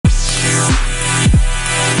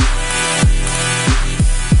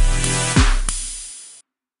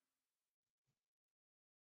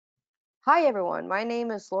Hi everyone, my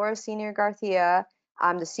name is Laura Senior Garcia.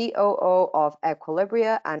 I'm the COO of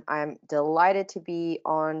Equilibria, and I'm delighted to be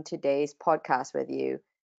on today's podcast with you.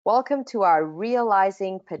 Welcome to our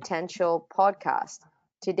Realizing Potential podcast.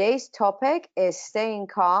 Today's topic is staying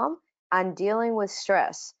calm and dealing with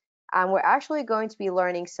stress. And we're actually going to be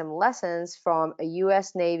learning some lessons from a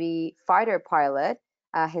US Navy fighter pilot.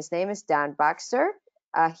 His name is Dan Baxter.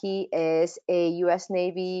 He is a US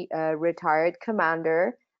Navy retired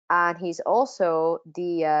commander, and he's also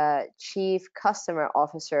the Chief Customer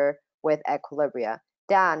Officer with Equilibria.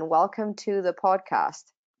 Dan, welcome to the podcast.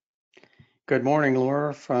 Good morning,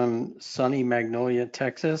 Laura, from sunny Magnolia,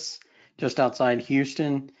 Texas, just outside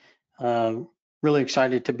Houston. Uh, really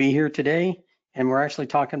excited to be here today. And we're actually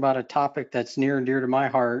talking about a topic that's near and dear to my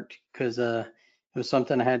heart because it was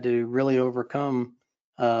something I had to really overcome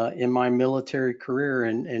in my military career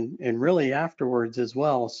and really afterwards as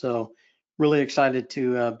well. So, really excited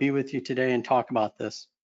to be with you today and talk about this.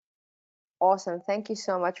 Awesome. Thank you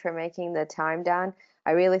so much for making the time, Dan.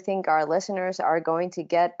 I really think our listeners are going to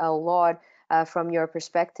get a lot from your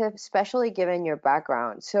perspective, especially given your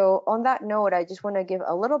background. So, on that note, I just want to give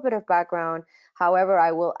a little bit of background. However,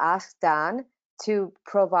 I will ask Dan to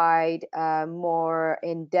provide more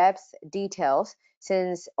in depth details,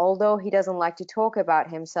 since although he doesn't like to talk about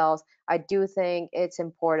himself, I do think it's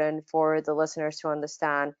important for the listeners to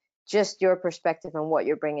understand just your perspective and what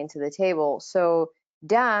you're bringing to the table. So,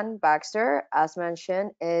 Dan Baxter, as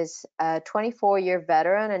mentioned, is a 24-year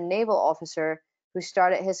veteran and naval officer who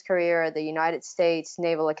started his career at the United States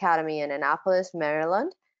Naval Academy in Annapolis,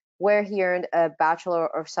 Maryland, where he earned a Bachelor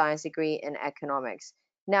of Science degree in economics.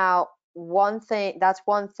 Now, that's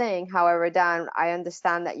one thing. However, Dan, I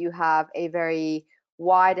understand that you have a very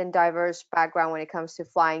wide and diverse background when it comes to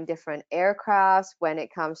flying different aircrafts, when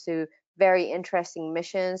it comes to very interesting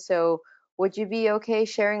missions. So, would you be okay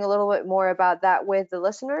sharing a little bit more about that with the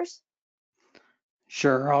listeners?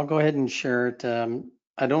 Sure, I'll go ahead and share it.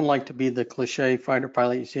 I don't like to be the cliche fighter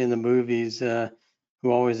pilot you see in the movies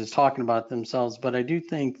who always is talking about themselves, but I do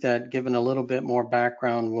think that given a little bit more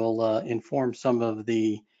background will inform some of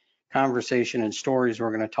the conversation and stories we're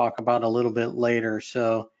going to talk about a little bit later.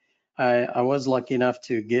 So I was lucky enough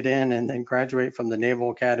to get in and then graduate from the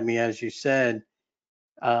Naval Academy, as you said.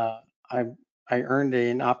 Uh, I, I earned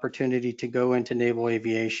an opportunity to go into naval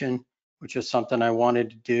aviation, which is something I wanted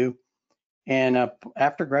to do. And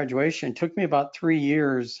after graduation, it took me about 3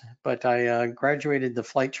 years, but I graduated the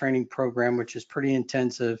flight training program, which is pretty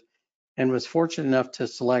intensive, and was fortunate enough to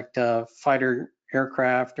select fighter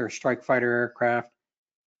aircraft or strike fighter aircraft.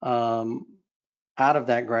 Um, Out of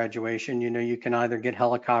that graduation, you can either get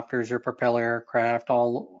helicopters or propeller aircraft,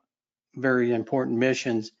 all very important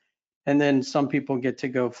missions. And then some people get to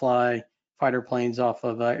go fly fighter planes off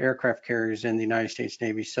of aircraft carriers in the United States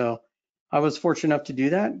Navy. So I was fortunate enough to do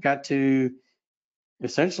that, got to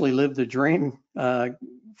essentially lived the dream,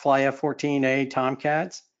 fly F-14A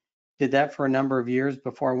Tomcats. Did that for a number of years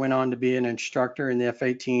before I went on to be an instructor in the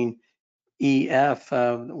F-18EF,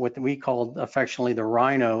 what we called affectionately the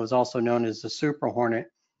Rhino, is also known as the Super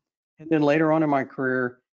Hornet. And then later on in my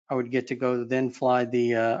career, I would get to go then fly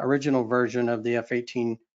the original version of the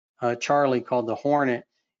F-18 Charlie called the Hornet.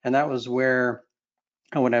 And that was where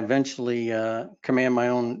I would eventually command my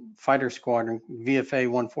own fighter squadron, VFA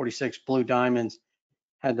 146 Blue Diamonds.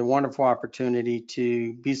 Had the wonderful opportunity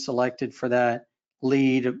to be selected for that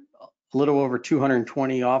lead. A little over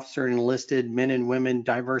 220 officer enlisted men and women,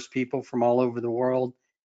 diverse people from all over the world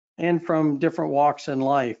and from different walks in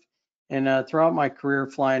life. And throughout my career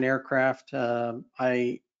flying aircraft,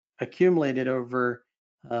 I accumulated over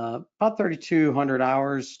about 3,200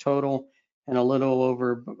 hours total and a little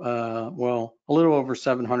over, a little over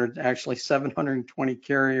 700, actually 720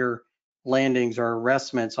 carrier landings or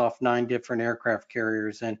arrestments off 9 different aircraft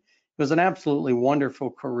carriers. And it was an absolutely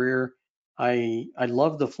wonderful career. I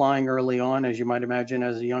loved the flying early on, as you might imagine,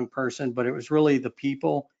 as a young person, but it was really the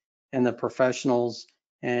people and the professionals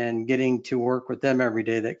and getting to work with them every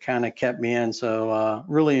day that kind of kept me in. So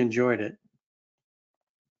really enjoyed it.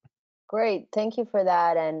 Great, thank you for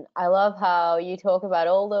that. And I love how you talk about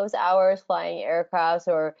all those hours flying aircrafts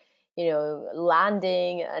or,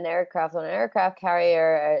 landing an aircraft on an aircraft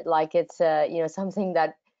carrier, like it's, something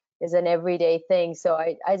that is an everyday thing. So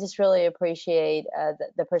I just really appreciate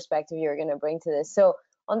the perspective you're going to bring to this. So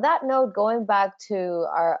on that note, going back to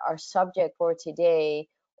our subject for today,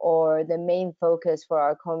 or the main focus for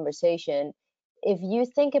our conversation, if you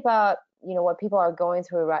think about what people are going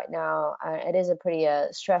through right now, it is a pretty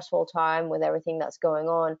stressful time with everything that's going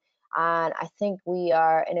on, and I think we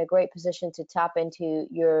are in a great position to tap into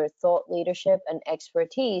your thought leadership and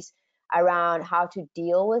expertise around how to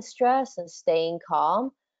deal with stress and staying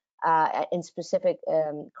calm in specific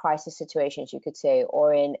crisis situations, you could say,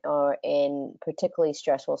 or in particularly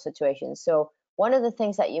stressful situations. So one of the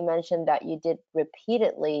things that you mentioned that you did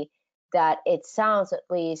repeatedly, that it sounds, at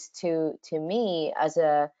least to me as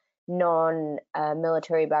a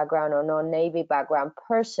non-military background or non-Navy background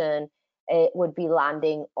person, it would be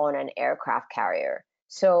landing on an aircraft carrier.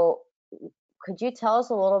 So could you tell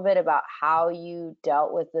us a little bit about how you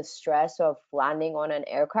dealt with the stress of landing on an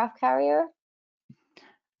aircraft carrier?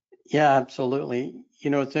 Yeah, absolutely.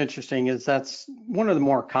 What's interesting is that's one of the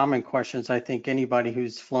more common questions I think anybody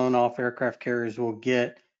who's flown off aircraft carriers will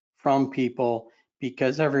get from people,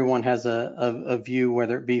 because everyone has a view,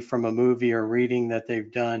 whether it be from a movie or reading that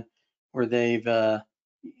they've done, where they've,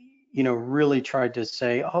 really tried to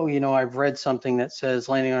say, oh, I've read something that says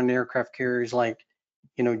landing on an aircraft carrier is like,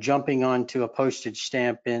 jumping onto a postage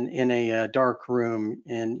stamp in a dark room,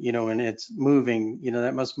 and it's moving,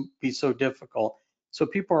 that must be so difficult. So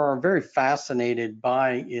people are very fascinated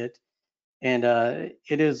by it, and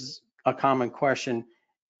it is a common question.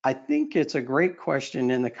 I think it's a great question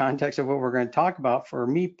in the context of what we're going to talk about. For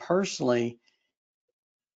me personally,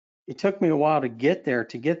 it took me a while to get there,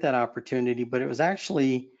 to get that opportunity, but it was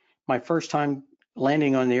actually my first time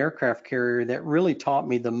landing on the aircraft carrier that really taught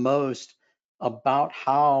me the most about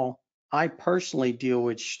how I personally deal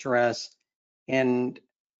with stress, and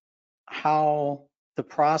how the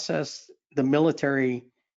process the military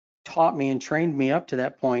taught me and trained me up to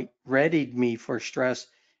that point, readied me for stress.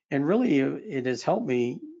 And really, it has helped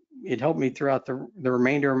me. It helped me throughout the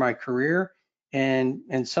remainder of my career and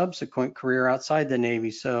subsequent career outside the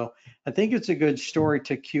Navy. So I think it's a good story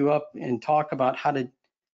to queue up and talk about how to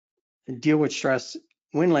deal with stress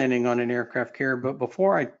when landing on an aircraft carrier. But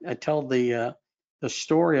before I tell the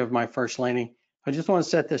story of my first landing, I just want to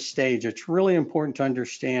set the stage. It's really important to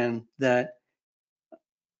understand that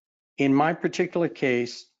in my particular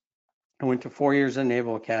case, I went to 4 years in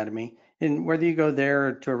Naval Academy. And whether you go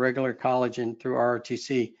there to a regular college and through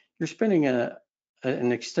ROTC, you're spending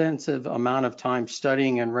an extensive amount of time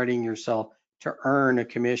studying and readying yourself to earn a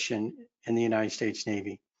commission in the United States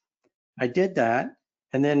Navy. I did that,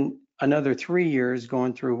 and then another 3 years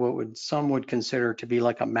going through what some would consider to be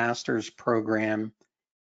like a master's program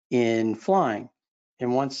in flying.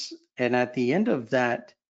 And at the end of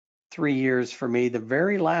that 3 years for me, the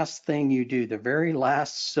very last thing you do, the very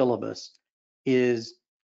last syllabus is,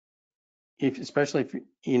 especially if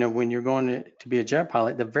when you're going to be a jet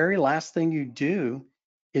pilot, the very last thing you do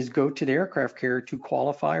is go to the aircraft carrier to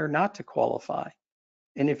qualify or not to qualify.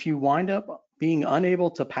 And if you wind up being unable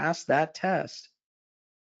to pass that test,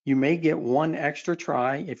 you may get one extra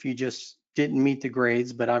try if you just didn't meet the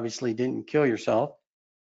grades, but obviously didn't kill yourself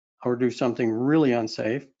or do something really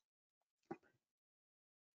unsafe.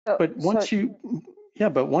 So, But so, once you, yeah,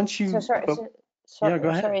 but once so you, sorry, but yeah, go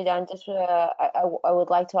ahead. sorry, Dan. Just I would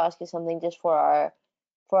like to ask you something just for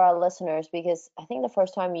our listeners, because I think the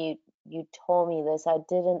first time you told me this, I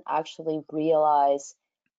didn't actually realize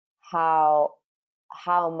how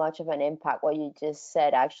how much of an impact what you just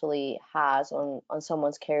said actually has on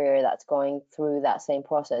someone's career that's going through that same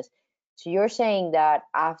process. So you're saying that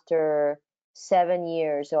after 7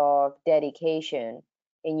 years of dedication,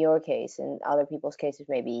 in your case, in other people's cases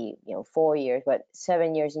maybe 4 years, but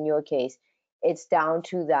 7 years in your case, it's down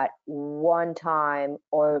to that one time,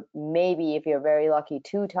 or maybe if you're very lucky,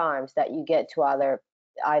 two times that you get to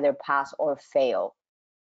either pass or fail.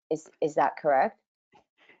 Is that correct?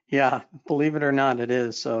 Yeah, believe it or not, it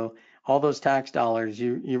is. So all those tax dollars,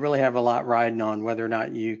 you really have a lot riding on whether or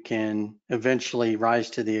not you can eventually rise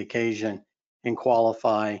to the occasion and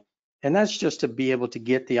qualify. And that's just to be able to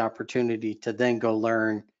get the opportunity to then go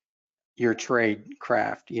learn your trade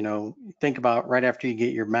craft. Think about right after you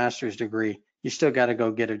get your master's degree, you still got to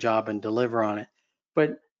go get a job and deliver on it.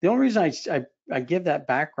 But the only reason I give that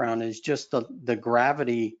background is just the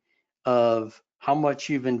gravity of how much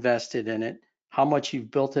you've invested in it, how much you've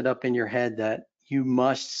built it up in your head that you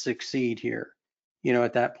must succeed here,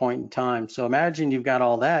 at that point in time. So imagine you've got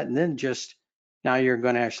all that, and then just now you're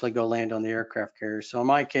going to actually go land on the aircraft carrier. So in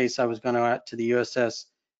my case, I was going to out to the USS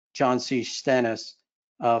John C. Stennis,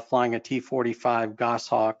 flying a T-45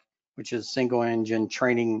 Goshawk, which is a single engine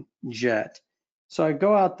training jet. So I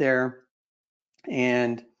go out there,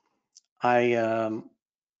 and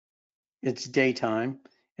it's daytime,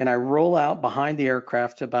 and I roll out behind the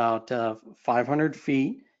aircraft about 500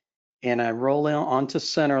 feet, and I roll in onto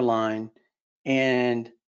center line.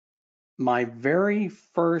 And my very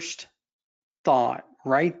first thought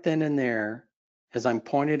right then and there, as I'm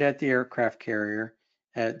pointed at the aircraft carrier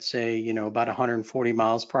at, say, about 140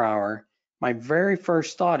 miles per hour, my very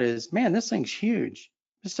first thought is, man, this thing's huge.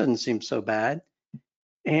 This doesn't seem so bad.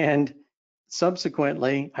 And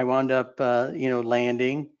subsequently, I wound up,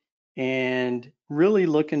 landing and really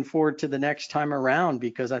looking forward to the next time around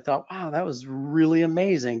because I thought, wow, that was really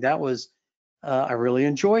amazing. That was, I really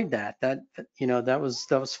enjoyed that. That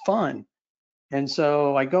was fun. And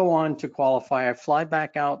so I go on to qualify. I fly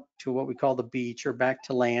back out to what we call the beach or back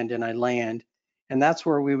to land, and I land. And that's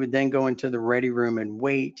where we would then go into the ready room and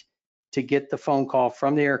wait to get the phone call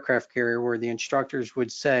from the aircraft carrier where the instructors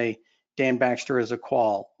would say, Dan Baxter is a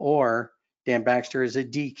qual, or Dan Baxter is a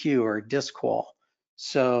DQ or a disqual.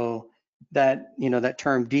 So that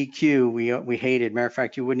term DQ we hated. Matter of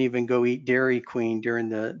fact, you wouldn't even go eat Dairy Queen during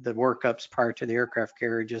the workups prior to the aircraft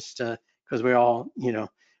carrier, just because we all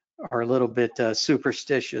are a little bit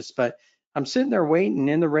superstitious. But I'm sitting there waiting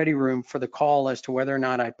in the ready room for the call as to whether or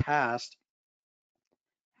not I passed,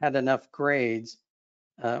 had enough grades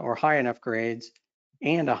or high enough grades,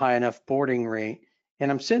 and a high enough boarding rate.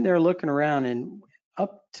 And I'm sitting there looking around, and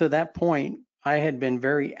up to that point, I had been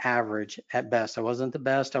very average at best. I wasn't the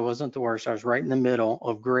best, I wasn't the worst. I was right in the middle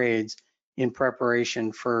of grades in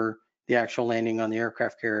preparation for the actual landing on the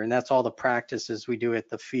aircraft carrier. And that's all the practices we do at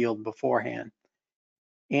the field beforehand.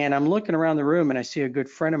 And I'm looking around the room and I see a good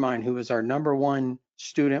friend of mine who was our #1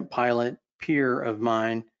 student pilot peer of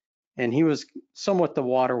mine. And he was somewhat the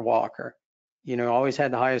water walker, always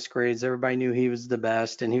had the highest grades. Everybody knew he was the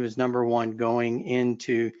best, and he was #1 going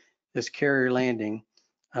into this carrier landing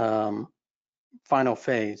final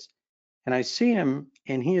phase. And I see him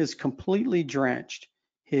and he is completely drenched.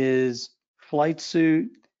 His flight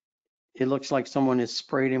suit, it looks like someone has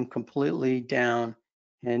sprayed him completely down.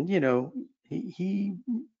 And, he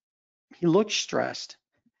looks stressed,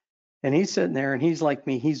 and he's sitting there and he's like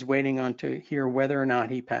me, he's waiting on to hear whether or not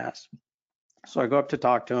he passed. So I go up to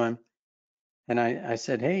talk to him and I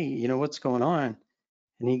said, hey, what's going on?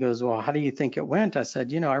 And he goes, well, how do you think it went? I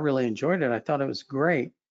said, I really enjoyed it. I thought it was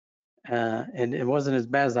great. And it wasn't as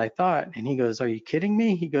bad as I thought. And he goes, are you kidding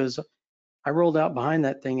me? He goes, I rolled out behind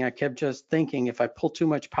that thing. I kept just thinking if I pull too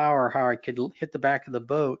much power, how I could hit the back of the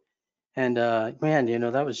boat. And man,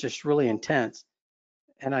 that was just really intense.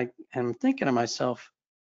 And I'm thinking to myself,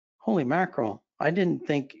 holy mackerel, I didn't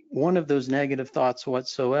think one of those negative thoughts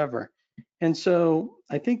whatsoever. And so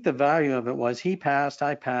I think the value of it was he passed,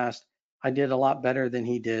 I passed. I did a lot better than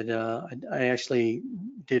he did. I actually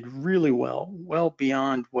did really well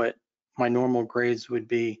beyond what my normal grades would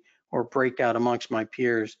be or break out amongst my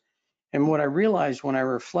peers. And what I realized when I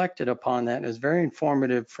reflected upon that, and is very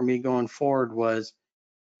informative for me going forward, was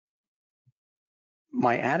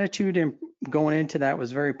my attitude in going into that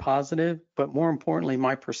was very positive, but more importantly,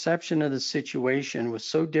 my perception of the situation was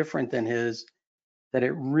so different than his that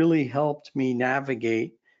it really helped me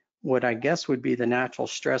navigate what I guess would be the natural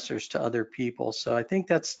stressors to other people. So I think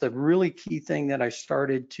that's the really key thing that I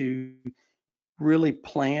started to really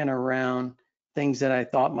plan around things that I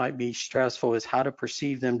thought might be stressful, is how to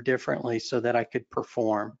perceive them differently so that I could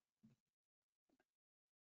perform.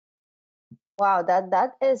 Wow,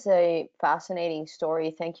 that is a fascinating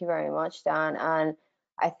story. Thank you very much, Dan. And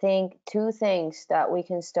I think two things that we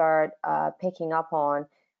can start picking up on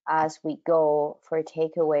as we go for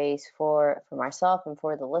takeaways for myself and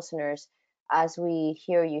for the listeners as we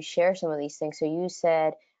hear you share some of these things. So you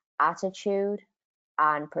said attitude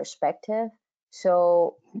and perspective.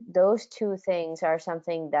 So those two things are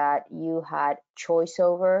something that you had choice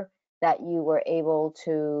over, that you were able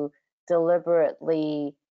to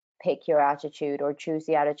deliberately pick your attitude or choose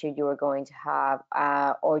the attitude you were going to have,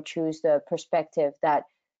 or choose the perspective that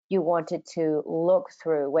you wanted to look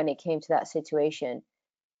through when it came to that situation.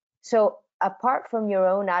 So apart from your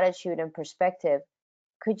own attitude and perspective,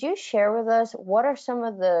 could you share with us what are some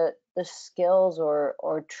of the skills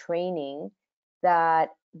or training that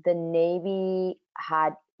the Navy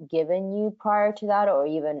had given you prior to that, or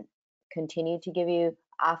even continued to give you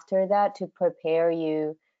after that, to prepare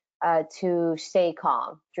you to stay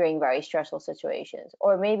calm during very stressful situations?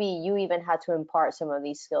 Or maybe you even had to impart some of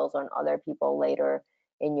these skills on other people later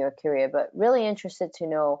in your career, but really interested to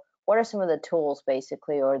know what are some of the tools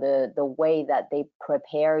basically, or the way that they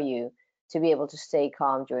prepare you to be able to stay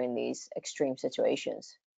calm during these extreme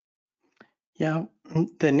situations. Yeah,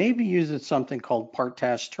 the Navy uses something called part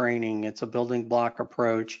task training. It's a building block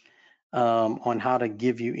approach on how to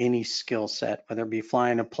give you any skill set, whether it be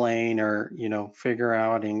flying a plane or, figure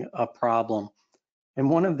out a problem. And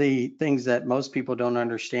one of the things that most people don't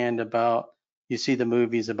understand about, you see the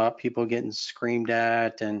movies about people getting screamed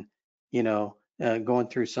at and, going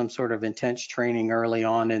through some sort of intense training early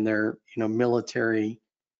on in their, military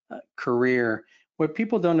career. What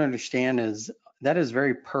people don't understand is that is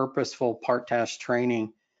very purposeful part task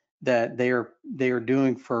training that they are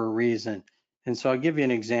doing for a reason. And so I'll give you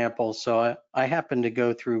an example. So I happen to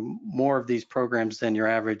go through more of these programs than your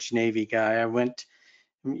average Navy guy. I went,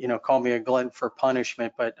 call me a glutton for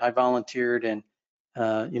punishment, but I volunteered, and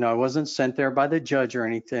I wasn't sent there by the judge or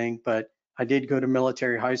anything, but I did go to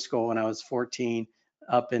military high school when I was 14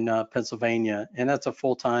 up in Pennsylvania, and that's a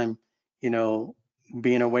full-time,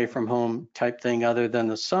 being away from home type thing other than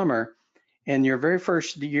the summer. And your very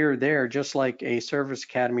first year there, just like a service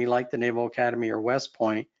academy like the Naval Academy or West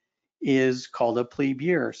Point, is called a plebe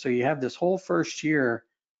year. So you have this whole first year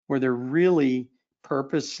where they're really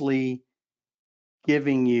purposely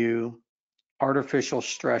giving you artificial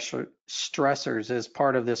stressors as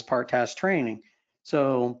part of this part task training.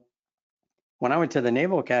 So when I went to the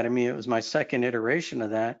Naval Academy, it was my second iteration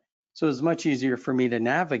of that. So it was much easier for me to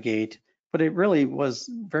navigate, but it really was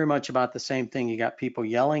very much about the same thing. You got people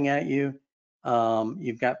yelling at you.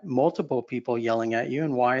 You've got multiple people yelling at you.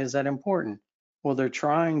 And why is that important? Well, they're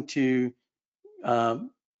trying to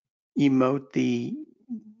emote the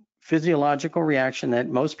physiological reaction that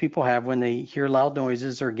most people have when they hear loud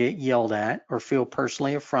noises or get yelled at or feel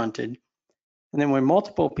personally affronted. And then when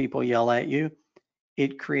multiple people yell at you,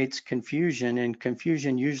 it creates confusion, and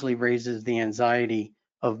confusion usually raises the anxiety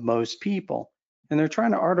of most people. And they're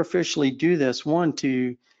trying to artificially do this, one,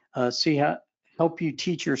 to help you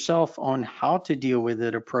teach yourself on how to deal with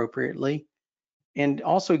it appropriately, and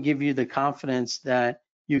also give you the confidence that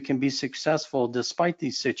you can be successful despite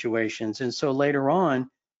these situations. And so later on,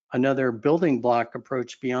 another building block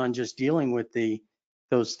approach beyond just dealing with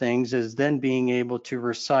those things is then being able to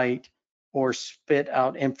recite or spit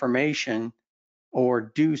out information or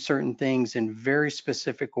do certain things in very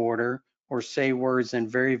specific order or say words in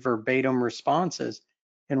very verbatim responses.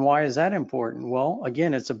 And why is that important? Well,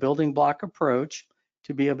 again, it's a building block approach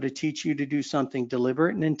to be able to teach you to do something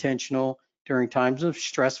deliberate and intentional during times of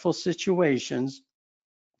stressful situations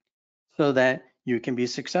so that you can be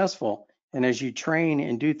successful. And as you train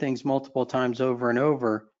and do things multiple times over and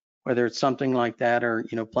over, whether it's something like that or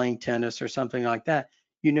playing tennis or something like that,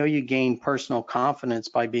 you gain personal confidence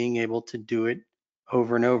by being able to do it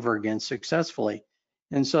over and over again successfully.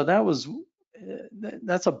 And so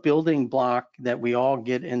that's a building block that we all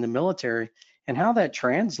get in the military. And how that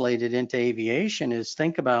translated into aviation is,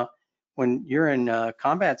 think about when you're in a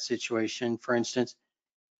combat situation, for instance,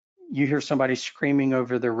 you hear somebody screaming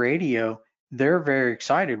over the radio, they're very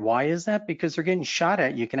excited. Why is that? Because they're getting shot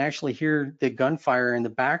at. You can actually hear the gunfire in the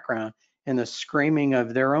background and the screaming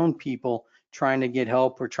of their own people trying to get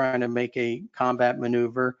help or trying to make a combat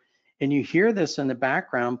maneuver. And you hear this in the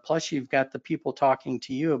background, plus you've got the people talking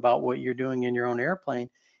to you about what you're doing in your own airplane.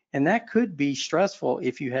 And that could be stressful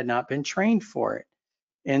if you had not been trained for it.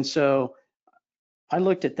 And so I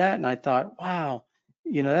looked at that and I thought, wow,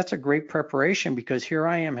 that's a great preparation, because here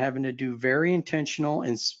I am having to do very intentional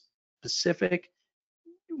and specific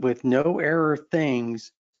with no error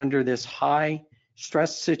things under this high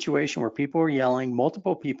stress situation where people are yelling,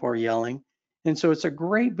 multiple people are yelling. And so it's a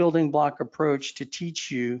great building block approach to teach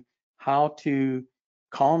you how to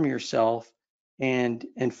calm yourself and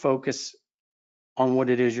focus on what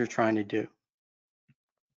it is you're trying to do.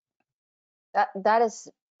 That is,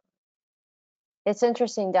 it's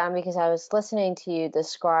interesting, Dan, because I was listening to you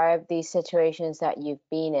describe these situations that you've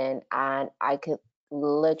been in, and I could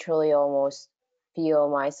literally almost feel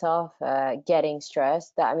myself getting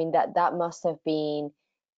stressed. That, I mean, that must have been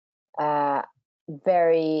uh,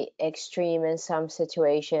 very extreme in some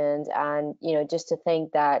situations, and just to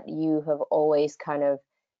think that you have always kind of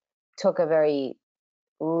took a very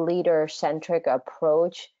leader-centric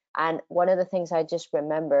approach. And one of the things I just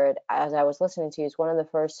remembered as I was listening to you is one of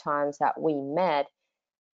the first times that we met,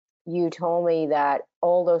 you told me that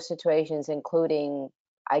all those situations, including,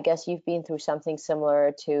 I guess you've been through something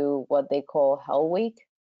similar to what they call Hell Week.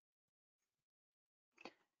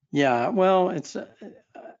 Yeah, well, it's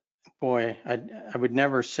boy, I would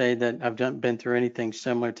never say that I've been through anything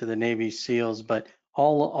similar to the Navy SEALs, but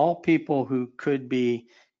all people who could be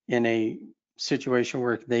in a situation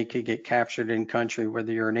where they could get captured in country,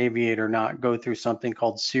 whether you're an aviator or not, go through something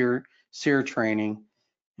called SERE training.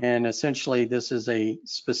 And essentially, this is a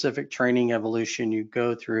specific training evolution you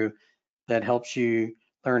go through that helps you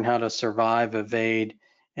learn how to survive, evade,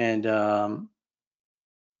 and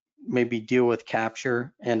maybe deal with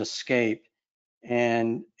capture and escape.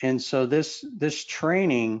 And so this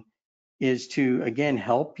training is to, again,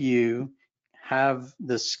 help you have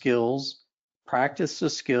the skills, practice the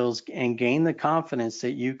skills, and gain the confidence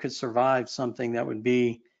that you could survive something that would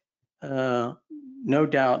be no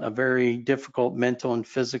doubt a very difficult mental and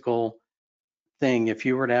physical thing if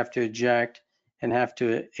you were to have to eject and have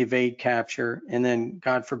to evade capture, and then,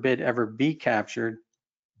 God forbid, ever be captured,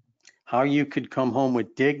 how you could come home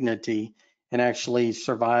with dignity and actually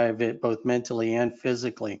survive it both mentally and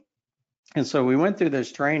physically. And so we went through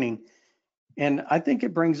this training, and I think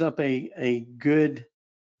it brings up a good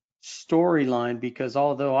storyline, because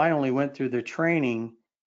although I only went through the training,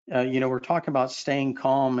 we're talking about staying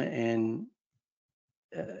calm and,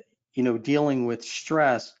 dealing with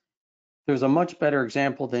stress. There's a much better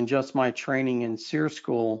example than just my training in SEER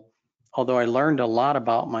school, although I learned a lot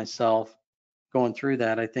about myself going through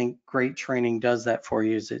that. I think great training does that for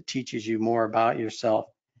you, is it teaches you more about yourself.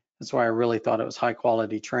 That's why I really thought it was high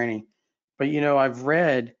quality training. But I've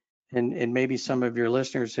read, and maybe some of your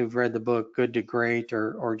listeners who've read the book Good to Great,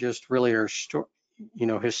 or just really are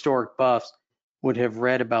historic buffs, would have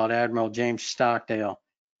read about Admiral James Stockdale.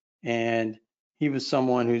 And he was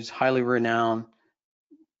someone who's highly renowned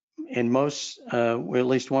in most, well, at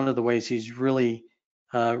least one of the ways he's really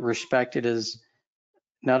respected is,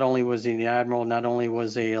 not only was he the admiral, not only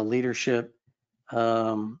was he a leadership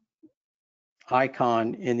um,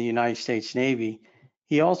 icon in the United States Navy,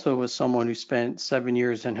 he also was someone who spent 7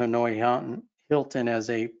 years in Hanoi Hilton as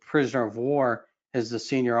a prisoner of war as the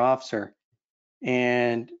senior officer.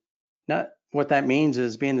 And not what that means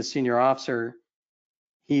is, being the senior officer,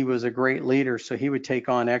 he was a great leader, so he would take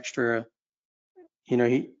on extra,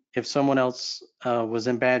 if someone else was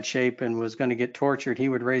in bad shape and was going to get tortured, he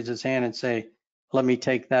would raise his hand and say, let me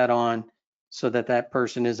take that on, so that that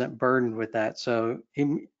person isn't burdened with that. So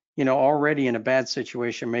he, already in a bad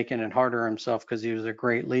situation, making it harder on himself because he was a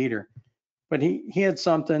great leader. But he had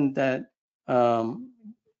something that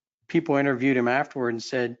people interviewed him afterward and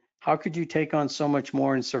said, how could you take on so much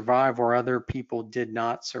more and survive where other people did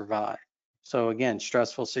not survive? So again,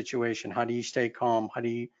 stressful situation. How do you stay calm? How do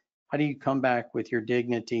you come back with your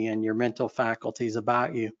dignity and your mental faculties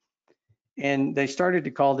about you? And they started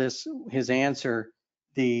to call his answer,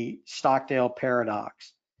 the Stockdale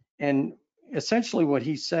paradox. And essentially what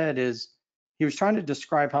he said is, he was trying to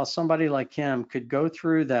describe how somebody like him could go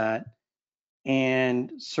through that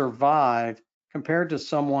and survive, compared to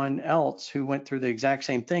someone else who went through the exact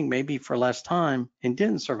same thing, maybe for less time, and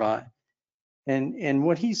didn't survive. And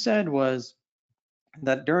what he said was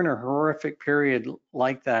that during a horrific period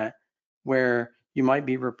like that, where you might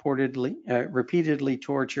be repeatedly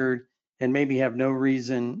tortured and maybe have no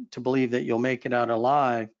reason to believe that you'll make it out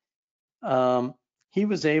alive, he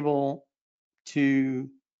was able to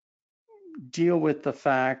deal with the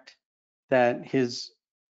fact that his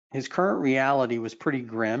current reality was pretty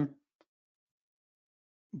grim,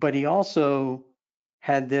 but he also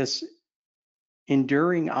had this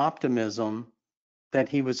enduring optimism that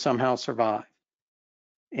he would somehow survive.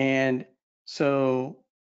 And so,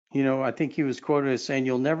 I think he was quoted as saying,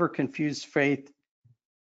 you'll never confuse faith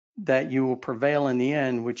that you will prevail in the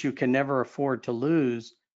end, which you can never afford to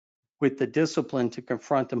lose, with the discipline to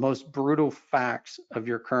confront the most brutal facts of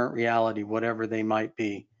your current reality, whatever they might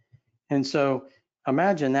be. And so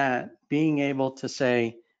imagine that, being able to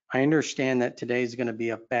say, I understand that today is going to be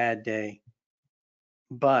a bad day,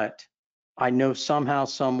 but I know somehow,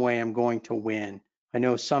 some way I'm going to win. I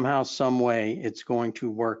know somehow, some way it's going to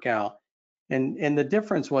work out. And the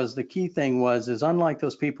difference was, the key thing was, is unlike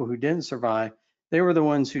those people who didn't survive, they were the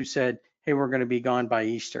ones who said, hey, we're going to be gone by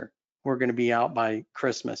Easter. We're going to be out by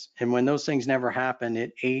Christmas. And when those things never happened,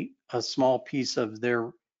 it ate a small piece of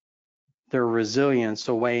their resilience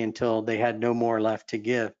away until they had no more left to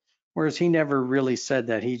give. Whereas he never really said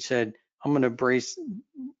that. He said, I'm going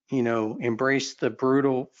to embrace the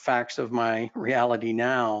brutal facts of my reality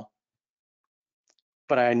now,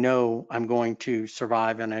 but I know I'm going to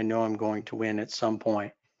survive, and I know I'm going to win at some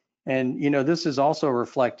point. And, this is also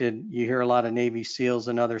reflected, you hear a lot of Navy SEALs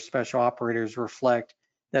and other special operators reflect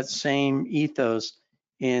that same ethos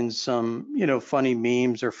in some, funny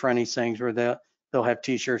memes or funny things, where they'll have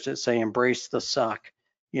t-shirts that say embrace the suck,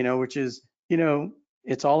 which is,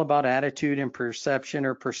 it's all about attitude and perception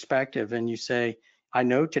or perspective. And you say, I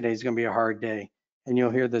know today's going to be a hard day. And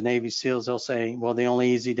you'll hear the Navy SEALs, they'll say, well, the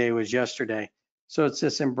only easy day was yesterday. So it's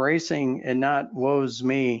this embracing and not woe's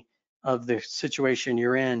me of the situation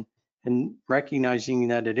you're in, and recognizing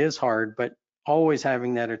that it is hard, but always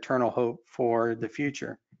having that eternal hope for the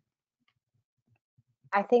future.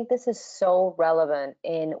 I think this is so relevant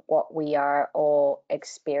in what we are all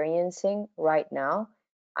experiencing right now.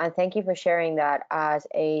 And thank you for sharing that. As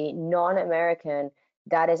a non-American,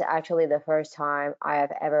 that is actually the first time I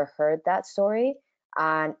have ever heard that story.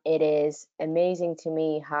 And it is amazing to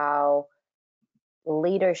me how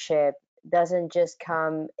leadership doesn't just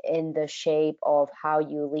come in the shape of how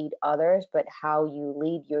you lead others, but how you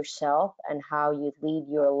lead yourself and how you lead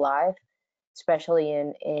your life. especially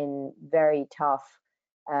in very tough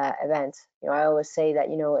events. I always say that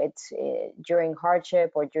it's during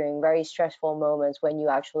hardship or during very stressful moments when you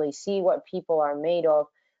actually see what people are made of,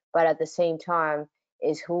 but at the same time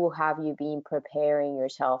is who have you been preparing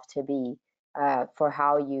yourself to be for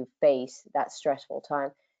how you face that stressful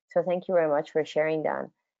time. So thank you very much for sharing that.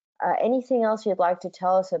 Anything else you'd like to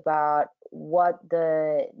tell us about what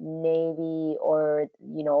the Navy or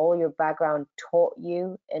all your background taught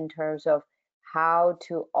you in terms of how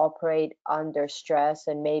to operate under stress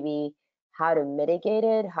and maybe how to mitigate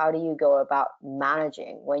it? How do you go about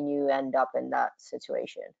managing when you end up in that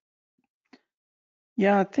situation?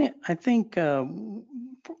 Yeah, I think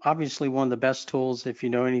obviously one of the best tools, if you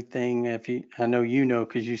know anything, I know you know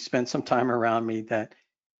because you spent some time around me, that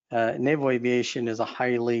naval aviation is a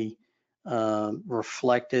highly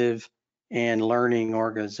reflective and learning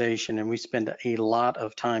organization, and we spend a lot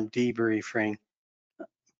of time debriefing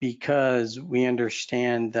because we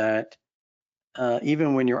understand that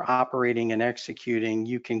even when you're operating and executing,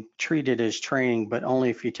 you can treat it as training, but only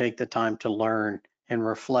if you take the time to learn and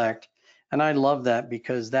reflect. And I love that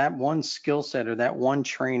because that one skill set or that one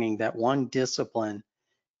training, that one discipline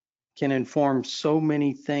can inform so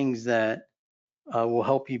many things that will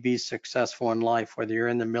help you be successful in life, whether you're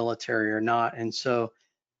in the military or not. And so,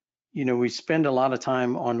 we spend a lot of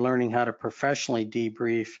time on learning how to professionally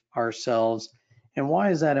debrief ourselves. And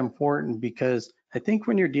why is that important? Because I think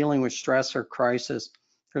when you're dealing with stress or crisis,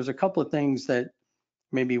 there's a couple of things that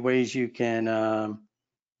maybe ways you can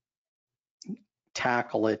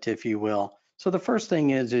tackle it, if you will. So the first thing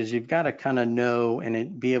is you've got to kind of know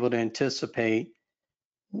and be able to anticipate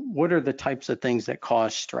what are the types of things that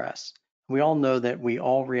cause stress. We all know that we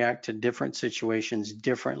all react to different situations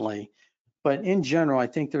differently. But in general, I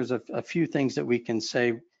think there's a few things that we can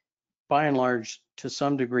say. By and large, to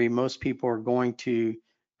some degree, most people are going to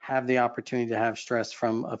have the opportunity to have stress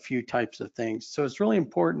from a few types of things. So it's really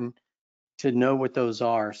important to know what those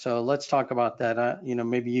are. So let's talk about that.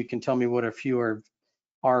 Maybe you can tell me what a few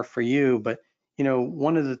are for you. But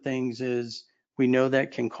one of the things is we know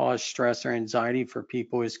that can cause stress or anxiety for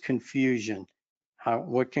people is confusion.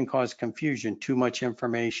 What can cause confusion? Too much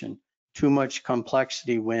information, too much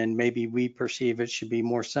complexity when maybe we perceive it should be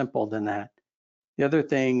more simple than that. The other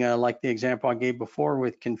thing, like the example I gave before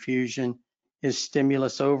with confusion, is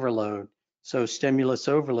stimulus overload. So stimulus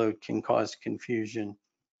overload can cause confusion,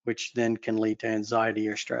 which then can lead to anxiety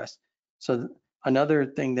or stress. So another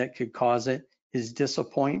thing that could cause it is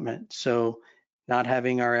disappointment. So not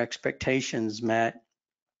having our expectations met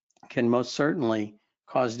can most certainly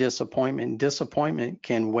cause disappointment. Disappointment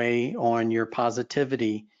can weigh on your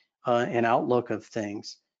positivity and outlook of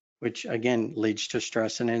things, which again leads to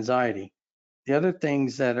stress and anxiety. The other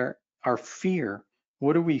things that are fear.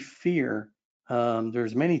 What do we fear?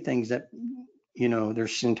 There's many things that,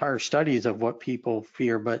 there's entire studies of what people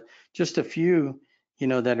fear, but just a few,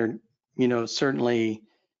 that are, certainly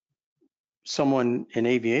someone in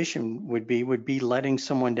aviation would be letting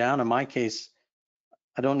someone down. In my case,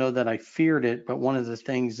 I don't know that I feared it, but one of the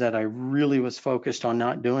things that I really was focused on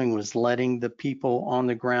not doing was letting the people on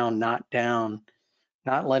the ground not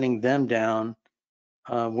letting them down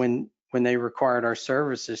when they required our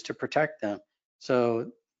services to protect them.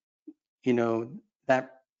 So, you know,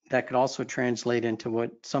 that that could also translate into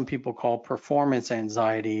what some people call performance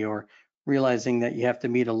anxiety, or realizing that you have to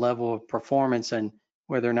meet a level of performance and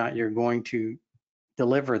whether or not you're going to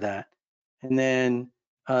deliver that. And then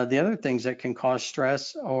the other things that can cause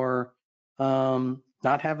stress are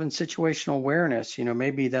not having situational awareness.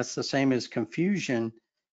 Maybe that's the same as confusion,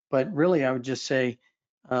 but really I would just say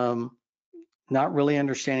um, not really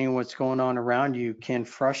understanding what's going on around you can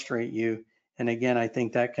frustrate you. And again, I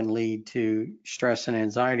think that can lead to stress and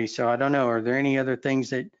anxiety. So I don't know, are there any other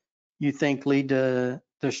things that you think lead to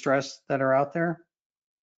the stress that are out there?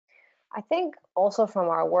 I think also from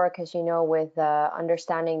our work, as you know, with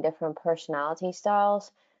understanding different personality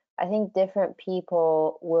styles, I think different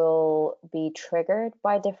people will be triggered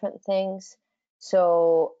by different things.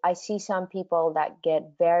 So I see some people that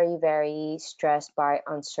get very, very stressed by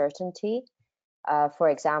uncertainty. For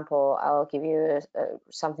example, I'll give you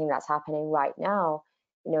something that's happening right now.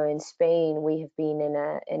 In Spain, we have been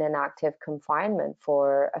in an active confinement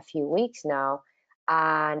for a few weeks now,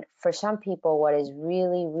 and for some people, what is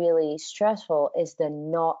really, really stressful is the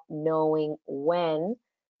not knowing when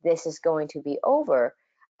this is going to be over.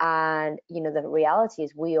 And the reality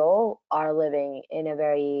is we all are living in a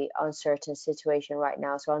very uncertain situation right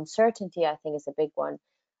now. So uncertainty, I think, is a big one.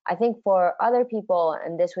 I think for other people,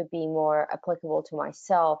 and this would be more applicable to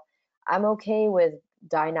myself, I'm okay with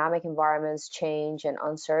dynamic environments, change, and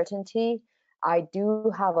uncertainty. I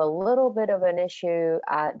do have a little bit of an issue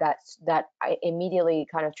that I immediately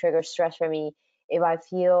kind of triggers stress for me if I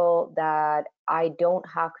feel that I don't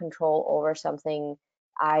have control over something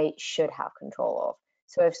I should have control of.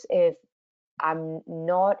 So if I'm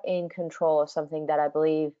not in control of something that I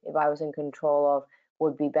believe if I was in control of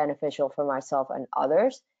would be beneficial for myself and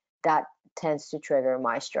others, that tends to trigger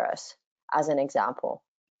my stress, as an example.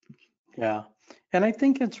 Yeah. And I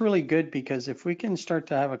think it's really good because if we can start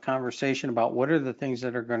to have a conversation about what are the things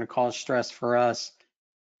that are going to cause stress for us,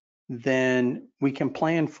 then we can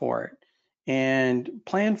plan for it. And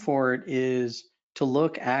plan for it is to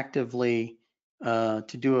look actively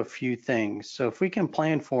to do a few things. So if we can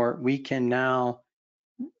plan for it, we can now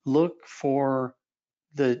look for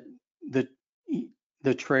the the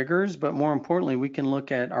the triggers, but more importantly, we can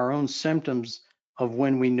look at our own symptoms of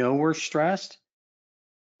when we know we're stressed.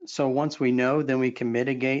 So once we know, then we can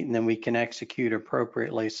mitigate and then we can execute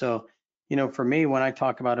appropriately. So, for me, when I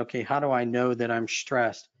talk about, okay, how do I know that I'm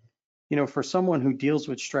stressed? For someone who deals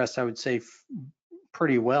with stress, I would say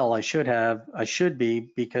pretty well. I should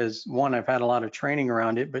be, because one, I've had a lot of training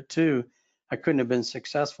around it, but two, I couldn't have been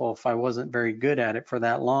successful if I wasn't very good at it for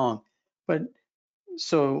that long. But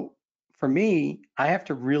so for me, I have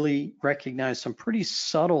to really recognize some pretty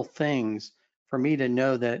subtle things for me to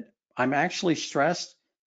know that I'm actually stressed.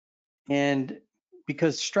 And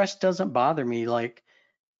because stress doesn't bother me, like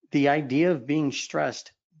the idea of being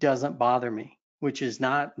stressed doesn't bother me, which is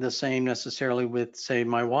not the same necessarily with, say,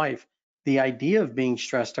 my wife. The idea of being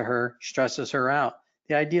stressed to her stresses her out.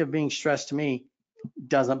 The idea of being stressed to me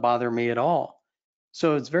doesn't bother me at all.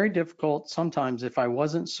 So it's very difficult sometimes, if I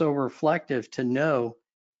wasn't so reflective, to know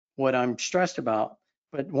what I'm stressed about.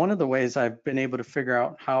 But one of the ways I've been able to figure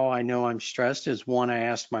out how I know I'm stressed is, one, I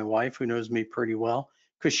asked my wife, who knows me pretty well,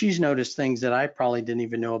 because she's noticed things that I probably didn't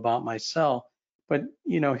even know about myself. But,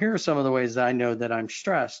 here are some of the ways that I know that I'm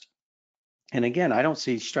stressed. And again, I don't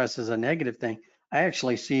see stress as a negative thing. I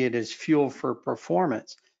actually see it as fuel for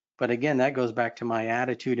performance. But again, that goes back to my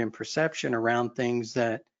attitude and perception around things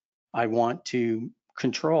that I want to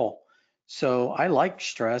control. So I like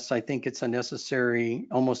stress. I think it's a necessary,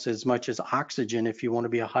 almost as much as oxygen, if you want to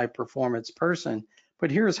be a high performance person.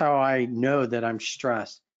 But here's how I know that I'm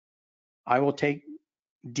stressed. I will take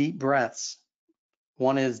deep breaths.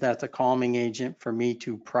 One is that's a calming agent for me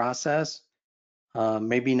to process,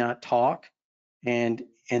 maybe not talk, and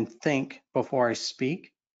think before I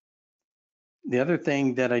speak. The other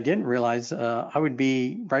thing that I didn't realize, I would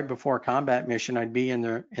be right before a combat mission, I'd be in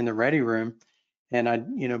the ready room, and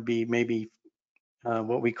I'd be maybe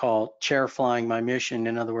what we call chair flying my mission.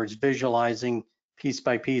 In other words, visualizing piece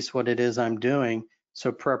by piece what it is I'm doing.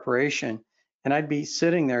 So preparation, and I'd be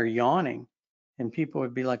sitting there yawning, and people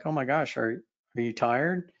would be like, "Oh my gosh, are you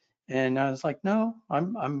tired?" And I was like, "No,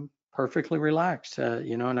 I'm perfectly relaxed,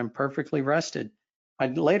 and I'm perfectly rested." I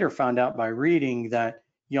later found out by reading that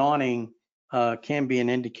yawning can be an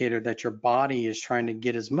indicator that your body is trying to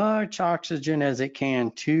get as much oxygen as it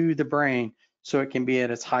can to the brain so it can be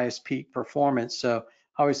at its highest peak performance. So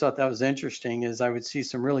I always thought that was interesting, is I would see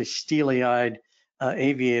some really steely-eyed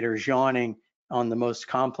aviators yawning on the most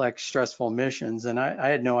complex, stressful missions. And I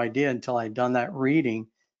had no idea until I'd done that reading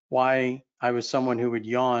why I was someone who would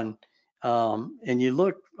yawn. And you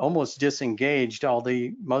look almost disengaged,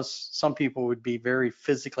 some people would be very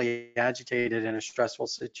physically agitated in a stressful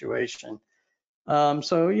situation.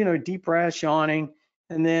 So, deep breaths, yawning.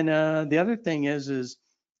 And then the other thing is,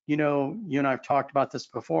 you and I've talked about this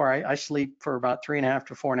before. I sleep for about 3.5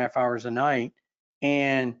 to 4.5 hours a night.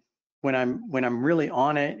 And when I'm really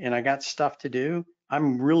on it and I got stuff to do,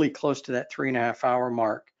 I'm really close to that 3.5 hour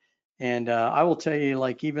mark. And I will tell you,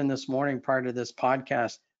 like, even this morning prior to this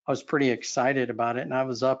podcast, I was pretty excited about it. And I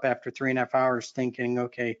was up after 3.5 hours thinking,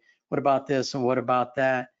 okay, what about this and what about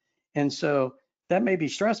that? And so that may be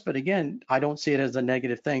stress, but again, I don't see it as a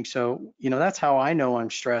negative thing. So, that's how I know I'm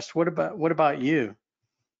stressed. What about you?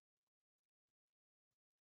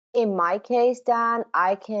 In my case, Dan,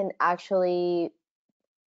 I can actually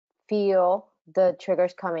feel the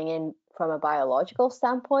triggers coming in from a biological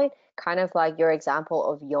standpoint, kind of like your example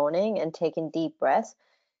of yawning and taking deep breaths.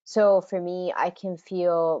 So for me, I can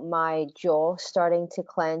feel my jaw starting to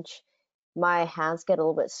clench, my hands get a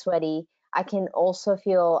little bit sweaty. I can also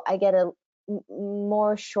feel I get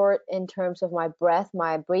more short in terms of my breath.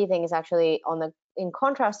 My breathing is actually in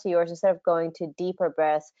contrast to yours, instead of going to deeper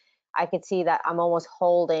breaths, I could see that I'm almost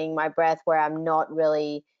holding my breath where I'm not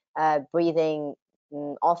really breathing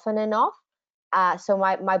often enough. So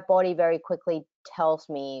my body very quickly tells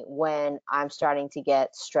me when I'm starting to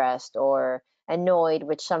get stressed or annoyed,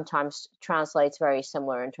 which sometimes translates very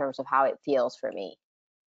similar in terms of how it feels for me.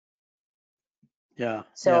 Yeah,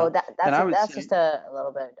 So yeah. that And that's I would that's say, just a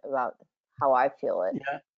little bit about how I feel it.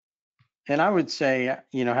 yeah, and I would say,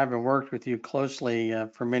 having worked with you closely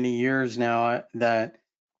for many years now, that,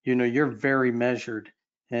 you're very measured.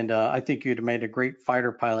 And I think you'd have made a great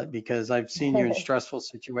fighter pilot because I've seen you in stressful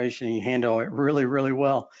situations and you handle it really, really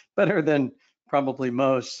well, better than probably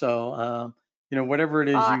most. So, whatever it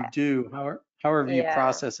is Uh, you do, however you yeah.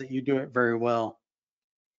 process it, you do it very well.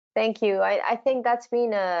 Thank you. I think it's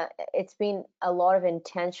been a lot of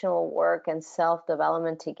intentional work and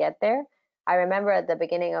self-development to get there. I remember at the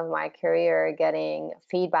beginning of my career getting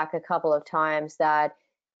feedback a couple of times that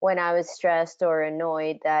when I was stressed or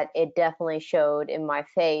annoyed, that it definitely showed in my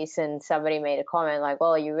face, and somebody made a comment like,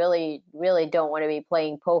 "Well, you really, really don't want to be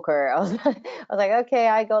playing poker." I was like, "Okay,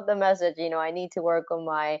 I got the message. I need to work on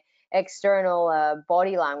my external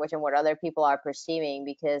body language and what other people are perceiving,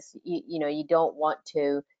 because you don't want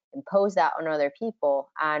to impose that on other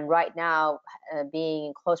people. And right now, being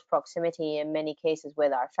in close proximity in many cases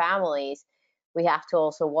with our families, we have to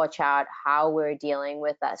also watch out how we're dealing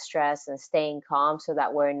with that stress and staying calm so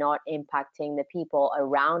that we're not impacting the people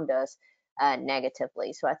around us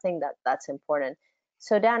negatively. So I think that that's important.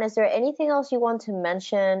 So Dan, is there anything else you want to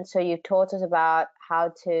mention? So you taught us about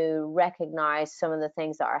how to recognize some of the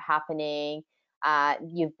things that are happening.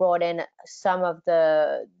 You've brought in some of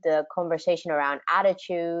the conversation around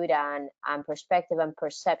attitude and perspective and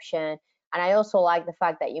perception. And I also like the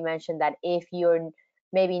fact that you mentioned that if you're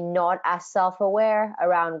maybe not as self-aware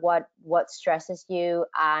around what stresses you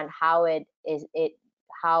and how it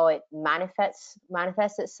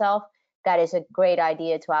manifests itself, that is a great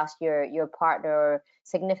idea to ask your partner or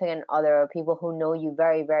significant other or people who know you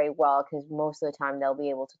very, very well, because most of the time they'll be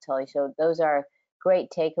able to tell you. So those are great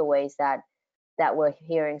takeaways that we're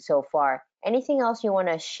hearing so far. Anything else you want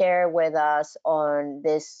to share with us on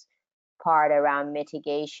this part around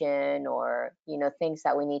mitigation, or things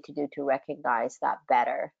that we need to do to recognize that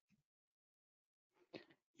better?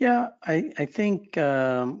 Yeah, I think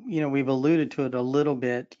we've alluded to it a little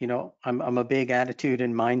bit. I'm a big attitude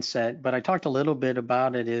and mindset, but I talked a little bit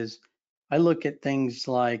about it. Is I look at things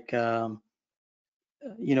like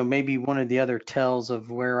maybe one of the other tells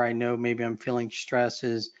of where I know maybe I'm feeling stress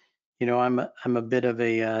is, I'm a bit of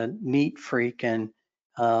a neat freak, and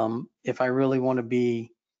if I really want to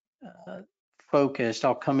be uh, focused,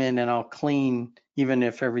 I'll come in and I'll clean, even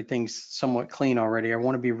if everything's somewhat clean already. I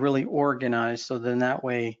want to be really organized, so then that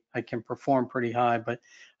way I can perform pretty high. But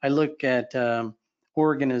I look at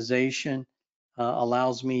organization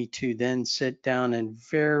allows me to then sit down and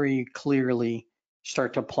very clearly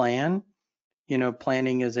start to plan.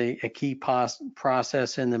 Planning is a key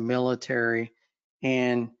process in the military.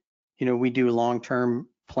 And, we do long-term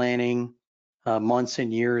planning, months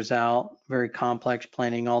and years out, very complex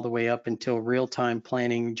planning all the way up until real-time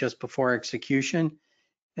planning just before execution.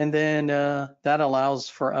 And then that allows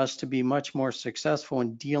for us to be much more successful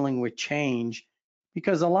in dealing with change,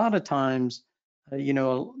 because a lot of times,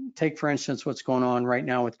 take for instance what's going on right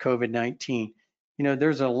now with COVID-19.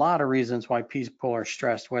 There's a lot of reasons why people are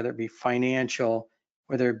stressed, whether it be financial,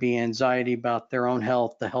 whether it be anxiety about their own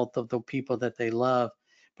health, the health of the people that they love.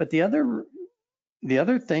 But the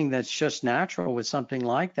other thing that's just natural with something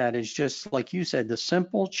like that is just like you said, the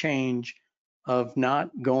simple change of not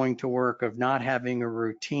going to work, of not having a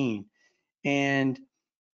routine. And,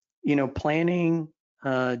 planning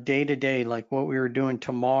day to day, like what we were doing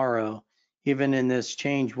tomorrow, even in this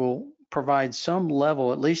change, will provide some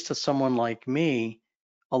level, at least to someone like me,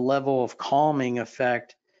 a level of calming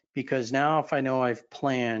effect. Because now, if I know I've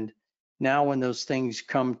planned, now when those things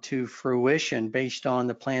come to fruition based on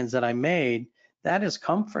the plans that I made, that is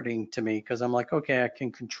comforting to me because I'm like, okay, I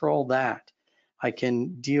can control that. I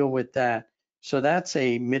can deal with that. So that's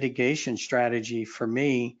a mitigation strategy for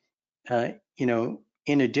me. Uh,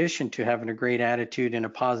 in addition to having a great attitude and a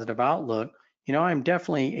positive outlook, I'm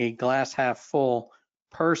definitely a glass half full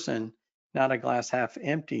person, not a glass half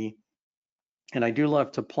empty. And I do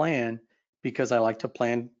love to plan because I like to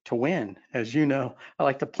plan to win. As you know, I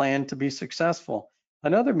like to plan to be successful.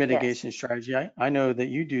 Another Yes. mitigation strategy, I know that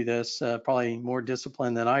you do this probably more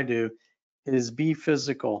disciplined than I do, is be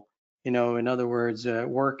physical. In other words,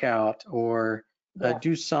 work out or Yeah.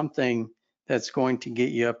 do something that's going to get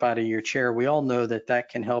you up out of your chair. We all know that that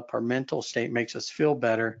can help our mental state, makes us feel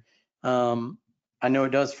better. Um, I know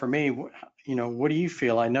it does for me. What do you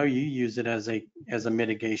feel? I know you use it as a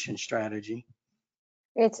mitigation strategy.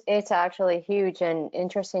 It's actually huge, and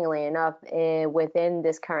interestingly enough, within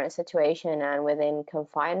this current situation and within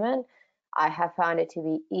confinement, I have found it to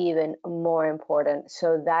be even more important.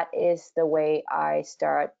 So that is the way I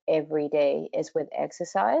start every day, is with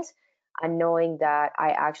exercise. and knowing that I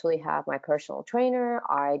actually have my personal trainer,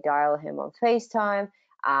 I dial him on FaceTime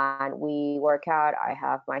and we work out, I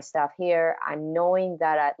have my stuff here, and knowing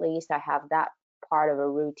that at least I have that part of a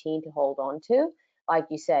routine to hold on to, like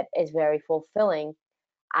you said, is very fulfilling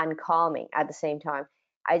and calming at the same time.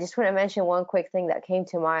 I just want to mention one quick thing that came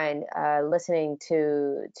to mind listening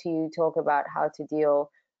to you talk about how to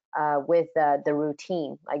deal with the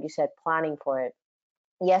routine, like you said, planning for it.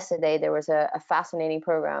 Yesterday, there was a fascinating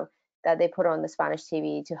program that they put on the Spanish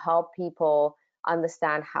TV to help people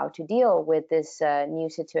understand how to deal with this new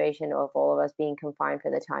situation of all of us being confined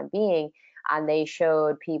for the time being. And they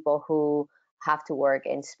showed people who have to work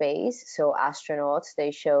in space, so astronauts.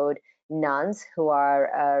 They showed nuns who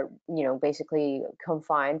are, basically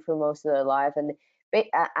confined for most of their life,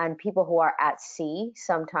 and people who are at sea,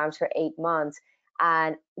 sometimes for 8 months.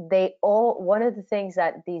 And they all, one of the things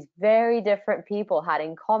that these very different people had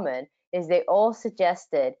in common is they all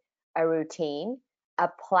suggested a routine, a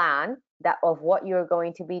plan that of what you're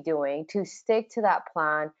going to be doing, to stick to that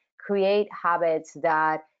plan, create habits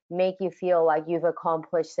that make you feel like you've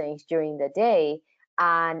accomplished things during the day,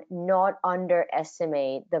 and not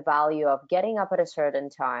underestimate the value of getting up at a certain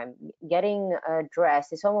time, getting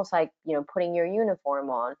dressed. It's almost like, putting your uniform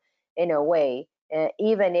on in a way,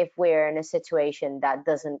 even if we're in a situation that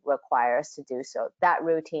doesn't require us to do so. That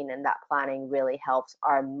routine and that planning really helps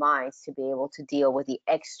our minds to be able to deal with the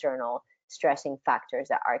external stressing factors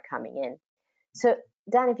that are coming in. So,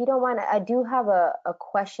 Dan, if you don't mind, I do have a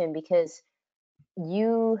question, because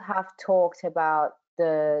you have talked about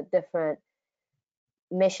the different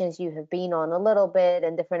missions you have been on a little bit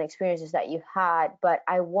and different experiences that you had, but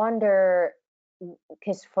I wonder,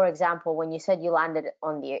 because for example, when you said you landed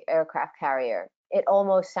on the aircraft carrier, it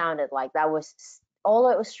almost sounded like that was,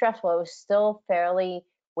 although it was stressful, it was still fairly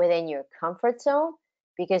within your comfort zone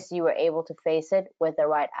because you were able to face it with the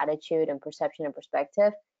right attitude and perception and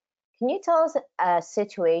perspective. Can you tell us a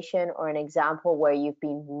situation or an example where you've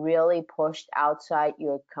been really pushed outside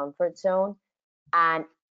your comfort zone, and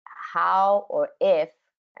how or if,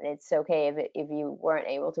 and it's okay if you weren't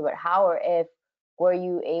able to, but how or if were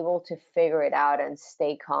you able to figure it out and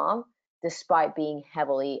stay calm despite being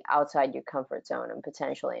heavily outside your comfort zone and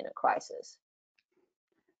potentially in a crisis?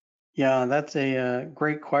 Yeah, that's a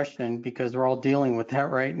great question because we're all dealing with that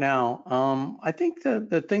right now. I think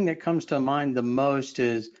the thing that comes to mind the most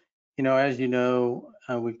is, as you know,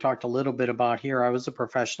 we've talked a little bit about here. I was a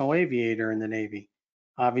professional aviator in the Navy.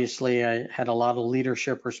 Obviously, I had a lot of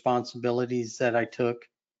leadership responsibilities that I took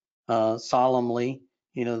solemnly.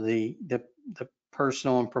 The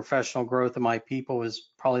personal and professional growth of my people was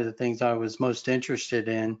probably the things I was most interested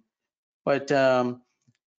in. But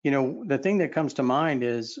the thing that comes to mind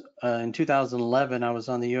is in 2011, I was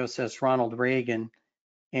on the USS Ronald Reagan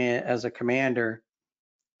as a commander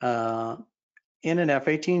uh, in an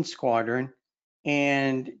F-18 squadron.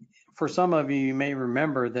 And for some of you, you may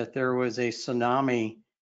remember that there was a tsunami,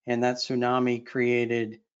 and that tsunami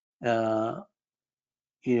created,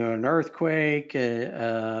 an earthquake,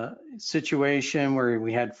 a situation where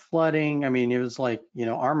we had flooding. I mean, it was like,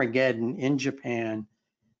 Armageddon in Japan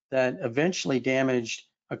that eventually damaged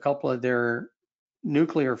a couple of their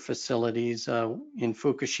nuclear facilities in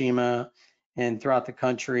Fukushima and throughout the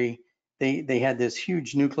country. They had this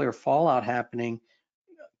huge nuclear fallout happening,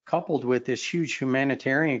 coupled with this huge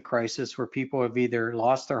humanitarian crisis where people have either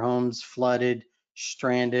lost their homes, flooded,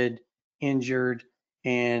 stranded, injured,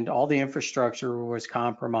 and all the infrastructure was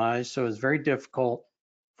compromised. So it was very difficult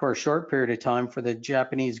for a short period of time for the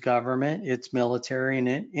Japanese government, its military,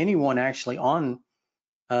 and anyone actually on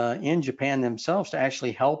in Japan themselves to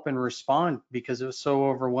actually help and respond because it was so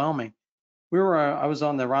overwhelming. I was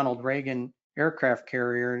on the Ronald Reagan aircraft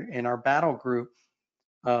carrier, and our battle group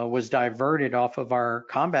was diverted off of our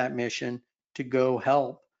combat mission to go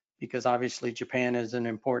help because obviously Japan is an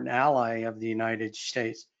important ally of the United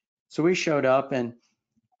States. So we showed up, and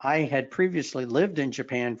I had previously lived in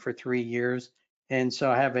Japan for 3 years. And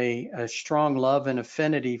so I have a strong love and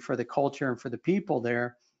affinity for the culture and for the people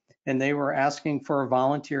there. And they were asking for a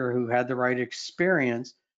volunteer who had the right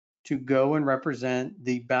experience to go and represent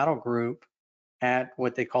the battle group at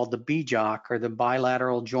what they called the BJOC, or the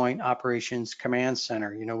Bilateral Joint Operations Command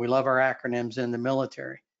Center. We love our acronyms in the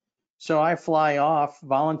military. So I fly off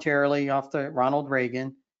voluntarily off the Ronald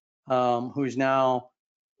Reagan, who's now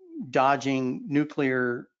dodging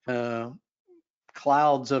nuclear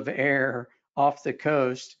clouds of air off the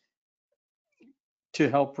coast to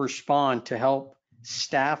help respond, to help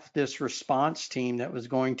staff this response team that was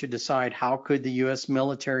going to decide how could the U.S.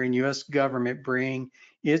 military and U.S. government bring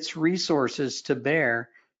its resources to bear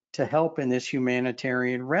to help in this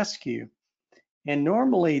humanitarian rescue. And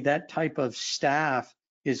normally that type of staff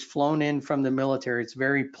is flown in from the military. It's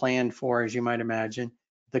very planned for, as you might imagine,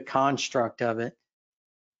 the construct of it.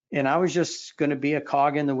 And I was just going to be a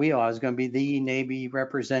cog in the wheel. I was going to be the Navy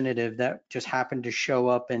representative that just happened to show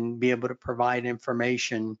up and be able to provide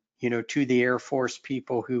information, to the Air Force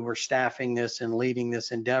people who were staffing this and leading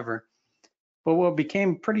this endeavor. But what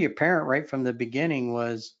became pretty apparent right from the beginning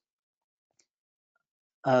was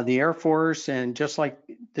the Air Force, and just like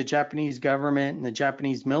the Japanese government and the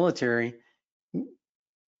Japanese military,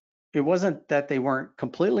 it wasn't that they weren't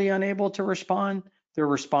completely unable to respond. Their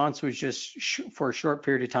response was just for a short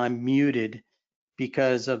period of time muted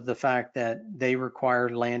because of the fact that they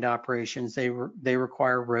require land operations, they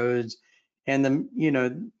require roads, and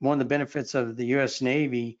one of the benefits of the U.S.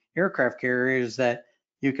 Navy aircraft carrier is that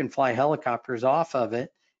you can fly helicopters off of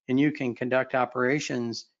it, and you can conduct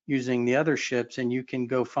operations using the other ships, and you can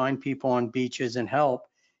go find people on beaches and help.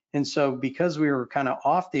 And so because we were kind of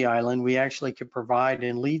off the island, we actually could provide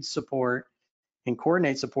and lead support and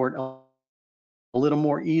coordinate support a little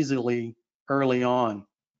more easily early on.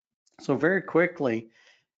 So very quickly,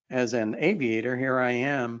 as an aviator, here I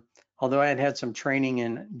am. Although I had had some training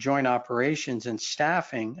in joint operations and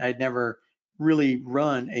staffing, I'd never really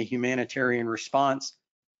run a humanitarian response,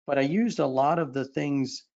 but I used a lot of the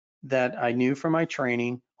things that I knew from my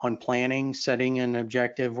training on planning, setting an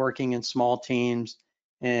objective, working in small teams,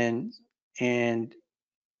 and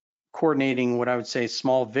coordinating what I would say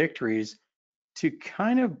small victories to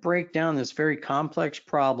kind of break down this very complex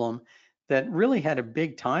problem that really had a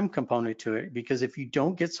big time component to it. Because if you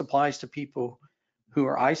don't get supplies to people who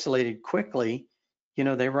are isolated quickly,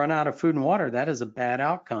 they run out of food and water. That is a bad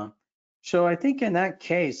outcome. So I think in that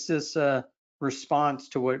case, this response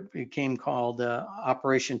to what became called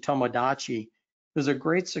Operation Tomodachi was a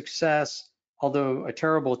great success, although a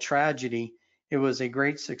terrible tragedy. It was a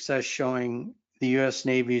great success showing the U.S.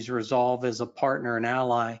 Navy's resolve as a partner and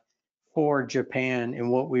ally for Japan and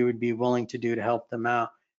what we would be willing to do to help them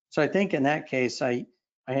out. So I think in that case, I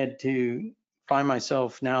had to find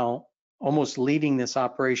myself now almost leading this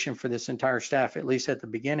operation for this entire staff, at least at the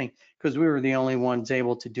beginning, because we were the only ones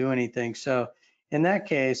able to do anything. So in that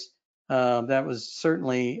case, that was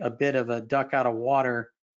certainly a bit of a duck out of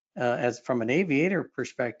water as from an aviator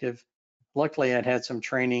perspective. Luckily, I'd had some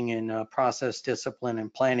training in process discipline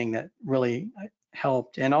and planning that really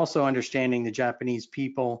helped, and also understanding the Japanese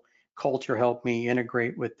people culture helped me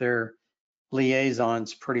integrate with their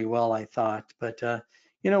liaisons pretty well, I thought. But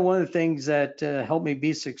one of the things that helped me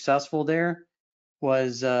be successful there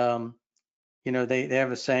was, they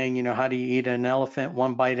have a saying, how do you eat an elephant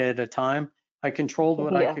one bite at a time? I controlled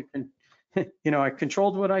what I Yeah. could, I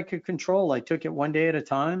controlled what I could control. I took it one day at a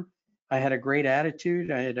time. I had a great attitude.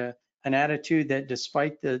 I had an attitude that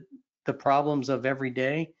despite the problems of every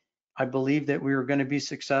day, I believed that we were going to be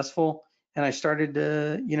successful. And I started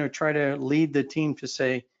to, try to lead the team to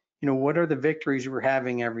say, what are the victories we're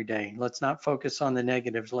having every day? Let's not focus on the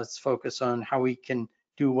negatives. Let's focus on how we can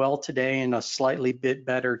do well today and a slightly bit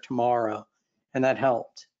better tomorrow. And that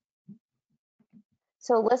helped.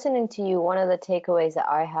 So listening to you, one of the takeaways that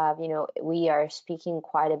I have, we are speaking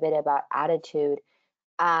quite a bit about attitude.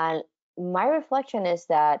 And my reflection is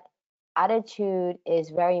that attitude is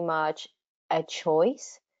very much a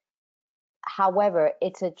choice. However,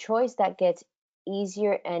 it's a choice that gets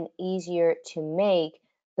easier and easier to make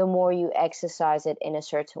the more you exercise it in a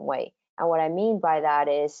certain way. And what I mean by that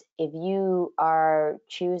is if you are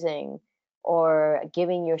choosing or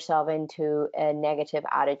giving yourself into a negative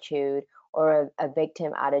attitude or a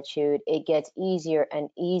victim attitude, it gets easier and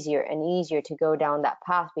easier and easier to go down that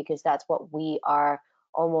path because that's what we are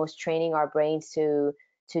almost training our brains to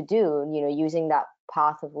do, using that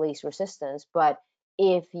path of least resistance. But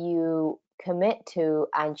if you commit to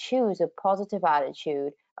and choose a positive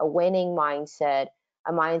attitude, a winning mindset,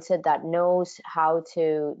 a mindset that knows how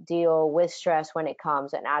to deal with stress when it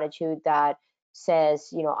comes, an attitude that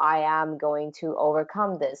says, I am going to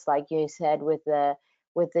overcome this, like you said with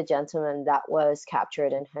the gentleman that was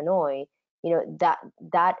captured in Hanoi.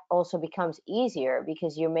 That also becomes easier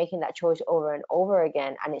because you're making that choice over and over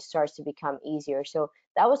again, and it starts to become easier. So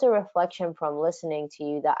that was a reflection from listening to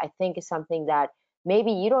you that I think is something that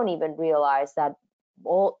maybe you don't even realize that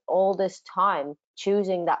all this time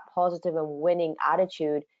choosing that positive and winning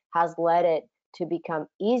attitude has led it to become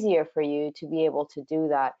easier for you to be able to do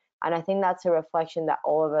that. And I think that's a reflection that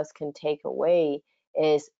all of us can take away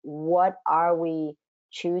is what are we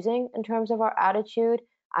choosing in terms of our attitude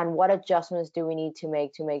and what adjustments do we need to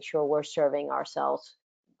make sure we're serving ourselves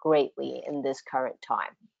greatly in this current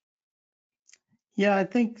time. Yeah, I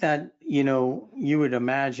think that, you would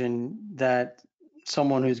imagine that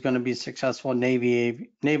someone who's going to be successful in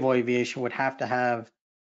naval aviation would have to have,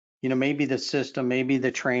 maybe the system, maybe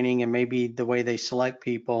the training, and maybe the way they select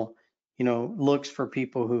people, looks for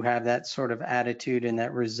people who have that sort of attitude and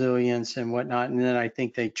that resilience and whatnot. And then I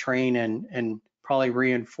think they train and probably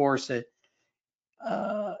reinforce it.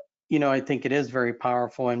 I think it is very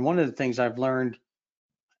powerful. And one of the things I've learned,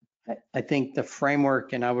 I think the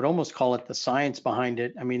framework, and I would almost call it the science behind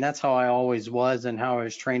it. I mean, that's how I always was and how I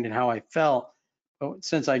was trained and how I felt. But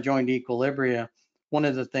since I joined Equilibria, one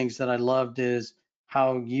of the things that I loved is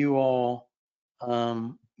how you all,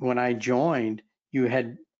 when I joined, you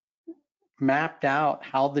had mapped out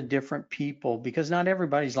how the different people, because not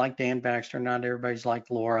everybody's like Dan Baxter, not everybody's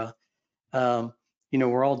like Laura.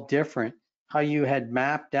 We're all different. How you had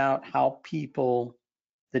mapped out how people,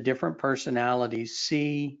 the different personalities,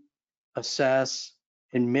 see, assess,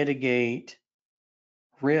 and mitigate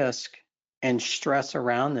risk and stress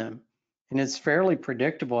around them. And it's fairly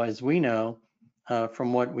predictable, as we know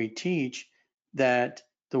from what we teach, that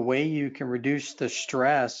the way you can reduce the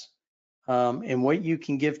stress and what you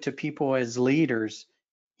can give to people as leaders,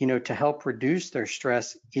 to help reduce their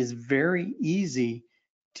stress is very easy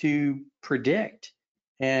to predict.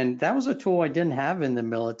 And that was a tool I didn't have in the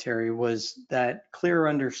military, was that clear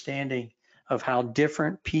understanding of how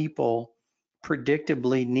different people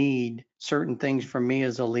predictably need certain things from me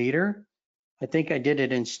as a leader. I think I did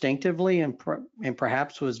it instinctively and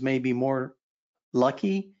perhaps was maybe more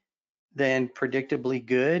lucky than predictably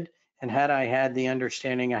good. And had I had the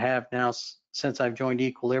understanding I have now since I've joined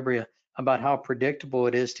Equilibria about how predictable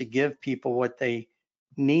it is to give people what they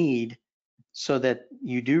need so that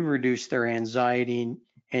you do reduce their anxiety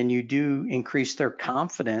and you do increase their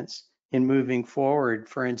confidence in moving forward.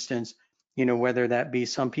 For instance, whether that be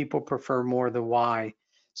some people prefer more the why,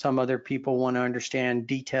 some other people want to understand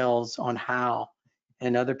details on how,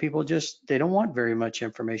 and other people they don't want very much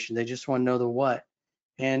information. They just want to know the what.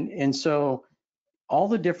 And so all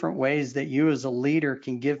the different ways that you as a leader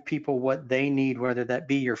can give people what they need, whether that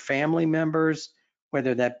be your family members,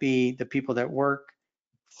 whether that be the people that work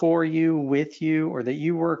for you, with you, or that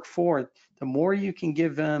you work for, the more you can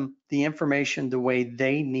give them the information the way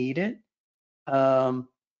they need it,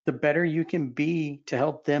 the better you can be to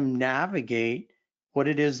help them navigate what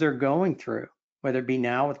it is they're going through, whether it be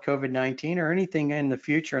now with COVID-19 or anything in the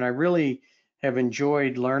future. And I really have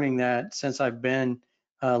enjoyed learning that since I've been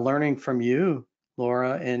learning from you,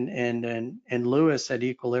 Laura, and Lewis at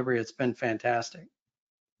Equilibria. It's been fantastic.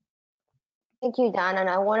 Thank you, Dan. And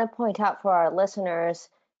I want to point out for our listeners,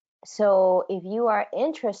 so if you are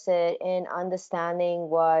interested in understanding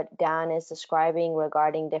what Dan is describing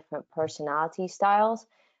regarding different personality styles,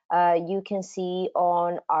 you can see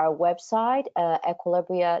on our website,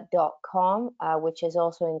 equilibria.com, which is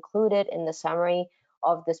also included in the summary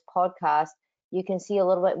of this podcast. You can see a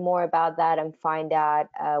little bit more about that and find out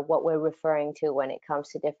what we're referring to when it comes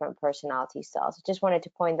to different personality styles. I just wanted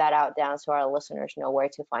to point that out, Dan, so our listeners know where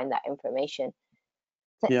to find that information.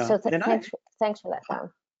 Yeah. Thanks for that,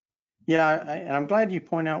 Dan. Yeah, and I'm glad you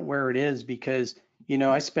point out where it is because,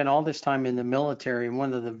 I spent all this time in the military, and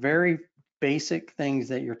one of the very basic things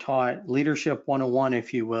that you're taught, leadership 101,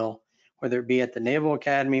 if you will, whether it be at the Naval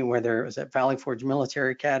Academy, whether it was at Valley Forge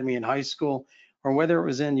Military Academy in high school, or whether it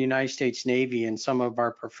was in the United States Navy in some of our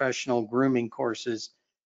professional grooming courses,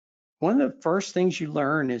 one of the first things you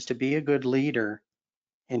learn is to be a good leader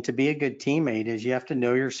and to be a good teammate is you have to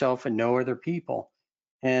know yourself and know other people.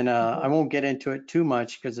 And I won't get into it too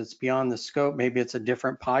much because it's beyond the scope. Maybe it's a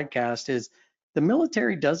different podcast. Is the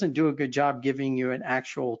military doesn't do a good job giving you an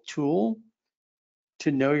actual tool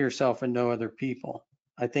to know yourself and know other people.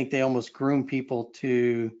 I think they almost groom people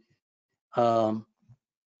to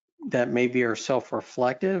that maybe are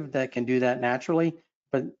self-reflective that can do that naturally.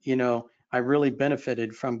 But I really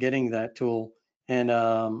benefited from getting that tool, and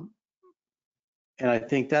I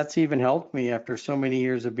think that's even helped me after so many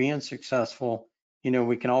years of being successful.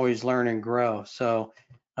 We can always learn and grow. So,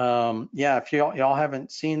 yeah, if y'all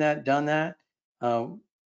haven't seen that, done that,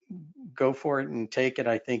 go for it and take it.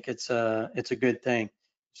 I think it's a good thing.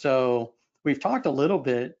 So we've talked a little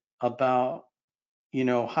bit about,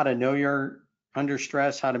 how to know you're under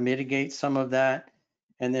stress, how to mitigate some of that.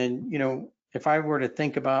 And then, if I were to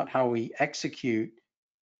think about how we execute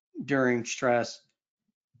during stress,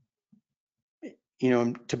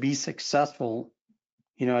 to be successful,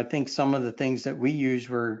 I think some of the things that we use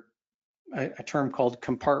were a term called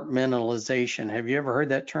compartmentalization. Have you ever heard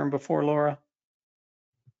that term before, Laura?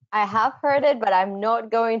 I have heard it, but I'm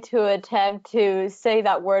not going to attempt to say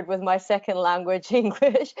that word with my second language,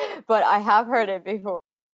 English, but I have heard it before.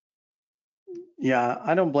 Yeah,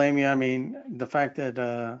 I don't blame you. I mean, the fact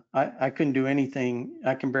that I couldn't do anything,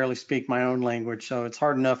 I can barely speak my own language, so it's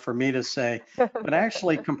hard enough for me to say. But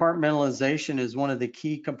actually, compartmentalization is one of the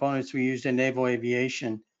key components we used in naval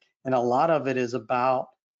aviation, and a lot of it is about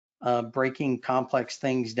breaking complex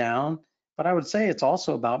things down. But I would say it's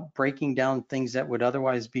also about breaking down things that would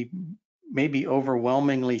otherwise be maybe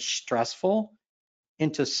overwhelmingly stressful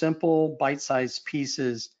into simple bite-sized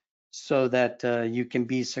pieces so that you can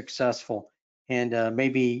be successful and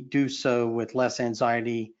maybe do so with less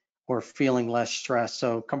anxiety or feeling less stress.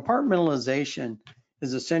 So compartmentalization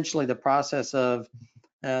is essentially the process of,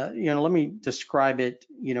 let me describe it,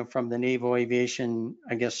 from the naval aviation,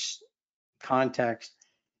 I guess, context.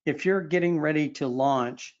 If you're getting ready to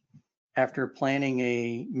launch after planning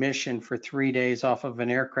a mission for 3 days off of an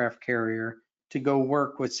aircraft carrier to go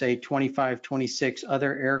work with, say, 25, 26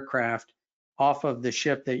 other aircraft off of the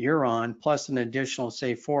ship that you're on, plus an additional,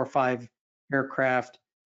 say, 4 or 5 aircraft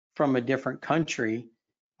from a different country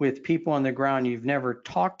with people on the ground you've never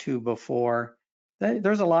talked to before,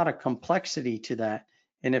 there's a lot of complexity to that.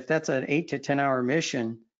 And if that's an 8 to 10 hour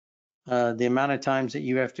mission, the amount of times that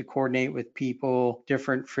you have to coordinate with people,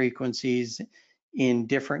 different frequencies in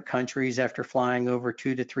different countries after flying over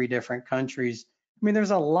 2 to 3 different countries. I mean,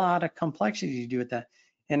 there's a lot of complexity to do with that.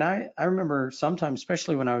 And I remember sometimes,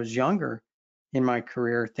 especially when I was younger in my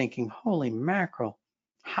career, thinking, holy mackerel,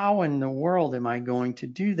 how in the world am I going to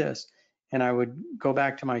do this? And I would go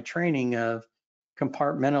back to my training of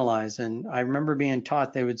compartmentalize. And I remember being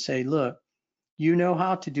taught, they would say, look, you know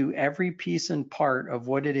how to do every piece and part of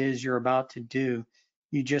what it is you're about to do.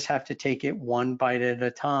 You just have to take it one bite at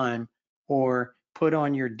a time or put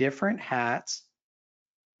on your different hats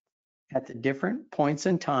at the different points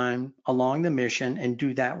in time along the mission and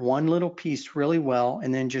do that one little piece really well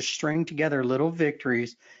and then just string together little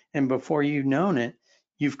victories. And before you've known it,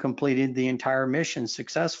 you've completed the entire mission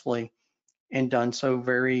successfully and done so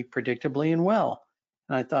very predictably and well.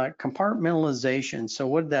 And I thought compartmentalization. So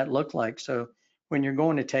what did that look like? So when you're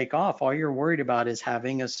going to take off, all you're worried about is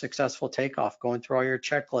having a successful takeoff, going through all your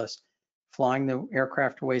checklists, flying the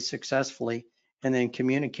aircraft away successfully, and then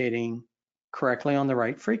communicating correctly on the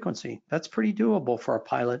right frequency. That's pretty doable for a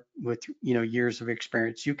pilot with, years of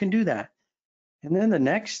experience. You can do that. And then the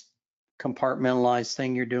next compartmentalized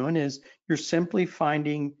thing you're doing is you're simply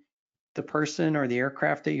finding the person or the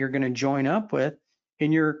aircraft that you're going to join up with,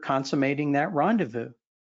 and you're consummating that rendezvous.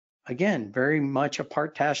 Again, very much a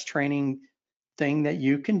part task training thing that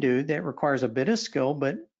you can do that requires a bit of skill,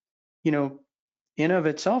 but you know, in of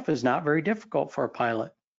itself is not very difficult for a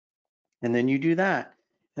pilot. And then you do that,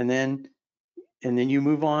 and then you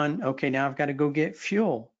move on. Okay, now I've got to go get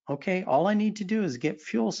fuel. Okay, all I need to do is get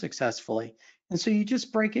fuel successfully. And so you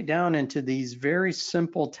just break it down into these very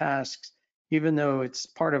simple tasks, even though it's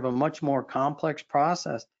part of a much more complex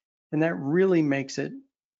process. And that really makes it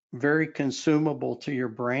very consumable to your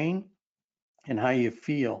brain and how you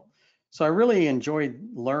feel. So I really enjoyed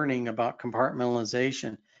learning about compartmentalization.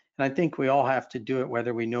 And I think we all have to do it,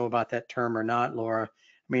 whether we know about that term or not, Laura.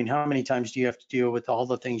 I mean, how many times do you have to deal with all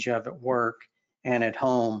the things you have at work and at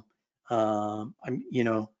home? You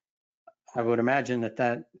know, I would imagine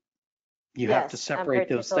that you have to Yes, I'm separate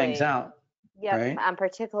those things particularly, out, yep, right? I'm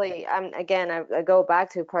particularly, again, I go back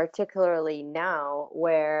to particularly now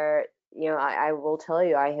where, I will tell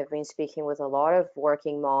you, I have been speaking with a lot of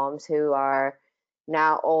working moms who are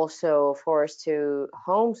now also forced to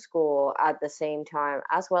homeschool at the same time,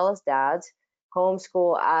 as well as dads,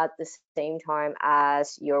 homeschool at the same time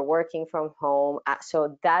as you're working from home.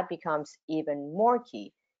 So that becomes even more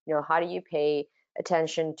key. How do you pay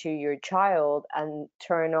attention to your child and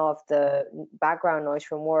turn off the background noise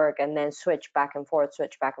from work and then switch back and forth.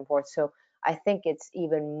 So I think it's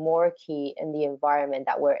even more key in the environment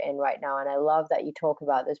that we're in right now. And I love that you talk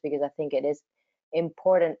about this because I think it is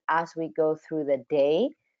important as we go through the day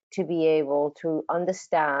to be able to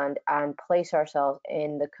understand and place ourselves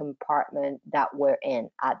in the compartment that we're in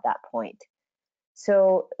at that point.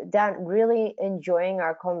 So, Dan, really enjoying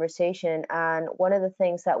our conversation. And one of the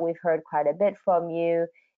things that we've heard quite a bit from you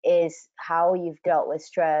is how you've dealt with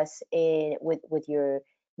stress with your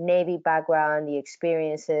Navy background, the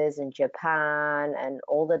experiences in Japan, and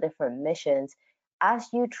all the different missions. As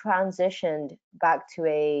you transitioned back to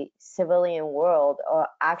a civilian world, or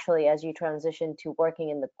actually as you transitioned to working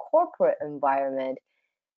in the corporate environment,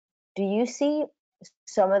 do you see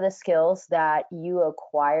some of the skills that you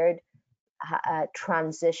acquired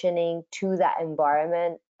transitioning to that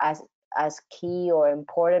environment as key or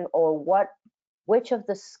important, or which of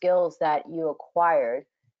the skills that you acquired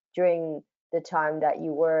during the time that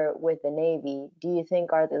you were with the Navy, do you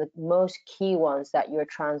think are the most key ones that you're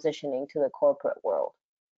transitioning to the corporate world?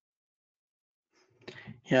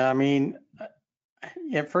 Yeah, I mean,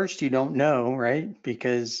 at first you don't know, right?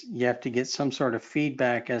 Because you have to get some sort of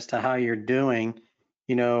feedback as to how you're doing.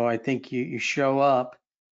 I think you show up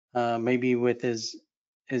maybe with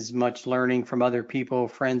as much learning from other people,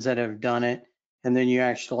 friends that have done it, and then you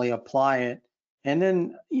actually apply it. And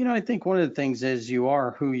then, I think one of the things is you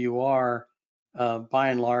are who you are by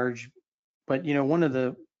and large. But, one of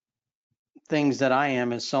the things that I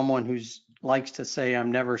am is someone who's likes to say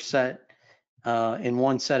I'm never set in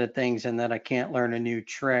one set of things and that I can't learn a new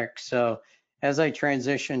trick. So as I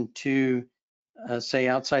transition to say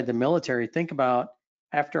outside the military, think about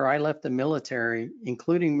after I left the military,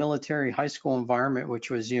 including military high school environment, which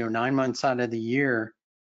was 9 months out of the year,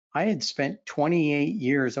 I had spent 28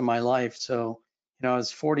 years of my life. So I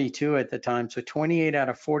was 42 at the time. So 28 out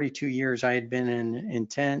of 42 years I had been in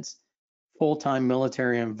intense full-time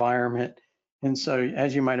military environment. And so,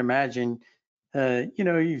 as you might imagine,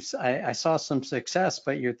 I saw some success,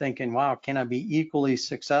 but you're thinking, wow, can I be equally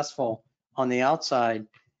successful on the outside?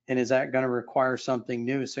 And is that going to require something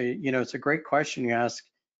new? So, it's a great question you ask.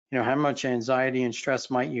 How much anxiety and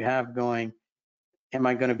stress might you have going, am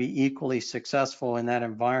I going to be equally successful in that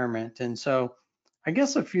environment? And so, I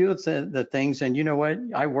guess a few of the things, and you know what,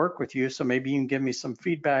 I work with you, so maybe you can give me some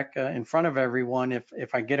feedback in front of everyone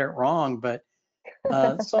if I get it wrong. But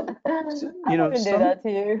some, I wouldn't do some, that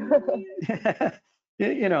to you.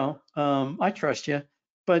 I trust you.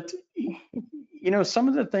 But some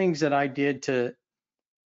of the things that I did to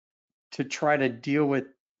try to deal with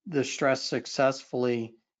the stress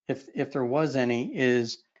successfully, if there was any,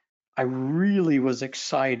 is I really was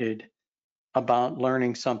excited about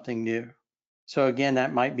learning something new. So again,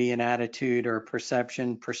 that might be an attitude or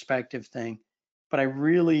perception, perspective thing. But I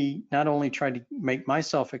really not only tried to make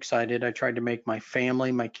myself excited, I tried to make my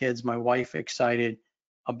family, my kids, my wife excited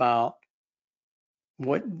about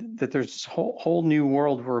what that there's this whole new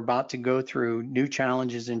world we're about to go through, new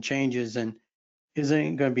challenges and changes, and isn't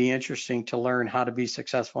it going to be interesting to learn how to be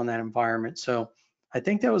successful in that environment? So I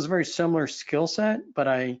think that was a very similar skill set, but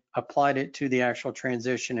I applied it to the actual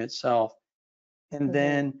transition itself. And Mhm.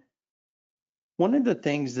 then one of the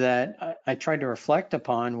things that I tried to reflect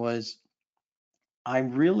upon was I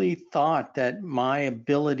really thought that my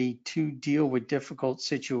ability to deal with difficult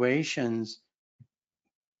situations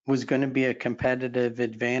was going to be a competitive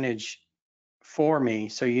advantage for me.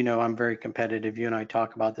 So, I'm very competitive. You and I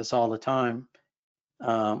talk about this all the time.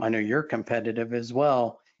 I know you're competitive as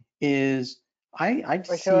well. Is I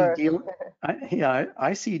For see sure. deal,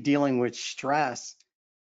 I see dealing with stress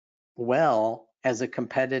well as a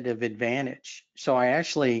competitive advantage. So I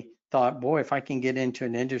actually thought, boy, if I can get into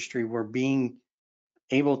an industry where being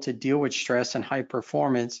able to deal with stress and high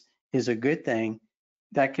performance is a good thing,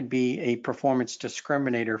 that could be a performance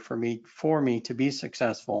discriminator for me to be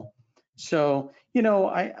successful. So,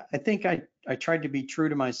 I think I tried to be true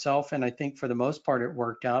to myself, and I think for the most part it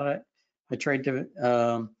worked out. I tried to,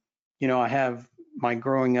 I have my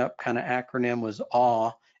growing up kind of acronym was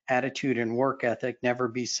AW, attitude and work ethic, never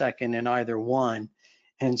be second in either one.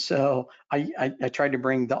 And so I tried to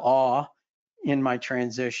bring the awe in my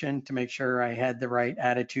transition to make sure I had the right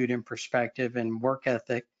attitude and perspective and work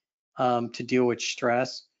ethic to deal with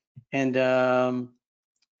stress. And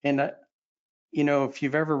and if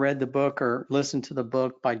you've ever read the book or listened to the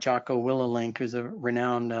book by Jocko Willink, who's a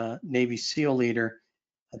renowned Navy SEAL leader,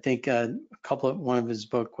 I think one of his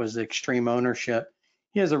book was Extreme Ownership.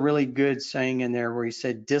 He has a really good saying in there where he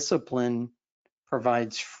said, "Discipline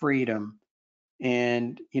provides freedom."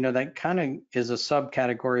 And, that kind of is a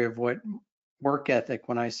subcategory of what work ethic,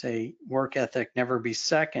 when I say work ethic, never be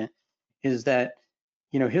second, is that,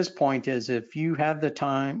 his point is if you have the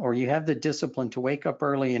time or you have the discipline to wake up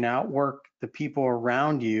early and outwork the people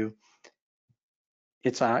around you,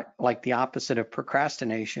 it's like the opposite of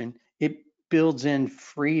procrastination. It builds in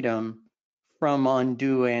freedom from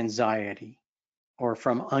undue anxiety or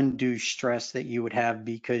from undue stress that you would have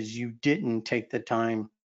because you didn't take the time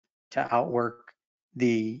to outwork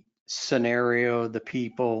the scenario, the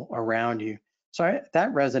people around you. So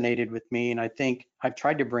that resonated with me. And I think I've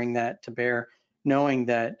tried to bring that to bear, knowing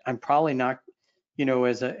that I'm probably not,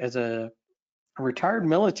 as a retired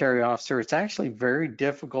military officer, it's actually very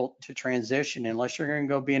difficult to transition unless you're going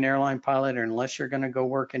to go be an airline pilot or unless you're going to go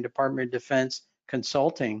work in Department of Defense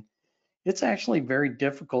consulting. It's actually very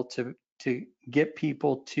difficult to get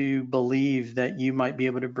people to believe that you might be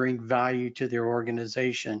able to bring value to their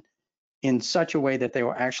organization in such a way that they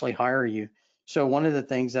will actually hire you. So one of the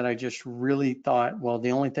things that I just really thought, well,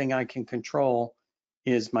 the only thing I can control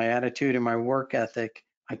is my attitude and my work ethic.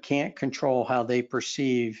 I can't control how they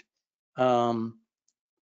perceive um,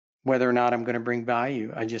 whether or not I'm going to bring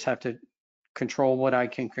value. I just have to control what I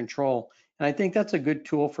can control. And I think that's a good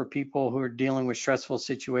tool for people who are dealing with stressful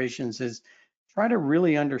situations is try to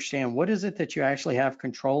really understand what is it that you actually have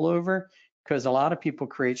control over, because a lot of people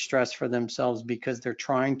create stress for themselves because they're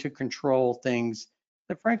trying to control things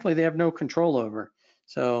that frankly they have no control over.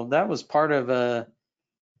 So that was part of I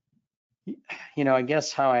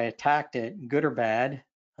guess how I attacked it, good or bad.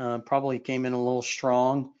 Probably came in a little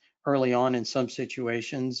strong early on in some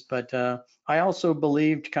situations, but I also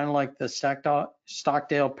believed, kind of like the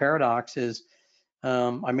Stockdale paradox, is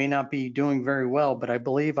I may not be doing very well, but I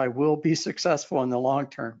believe I will be successful in the long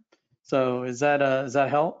term. So does that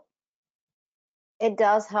help? It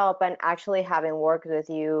does help, and actually, having worked with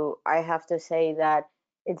you, I have to say that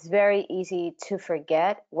it's very easy to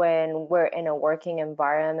forget when we're in a working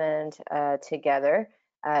environment together,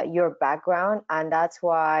 your background. And that's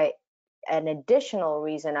why an additional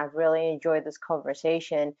reason I've really enjoyed this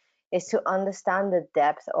conversation is to understand the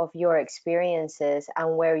depth of your experiences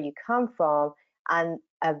and where you come from, and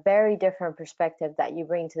a very different perspective that you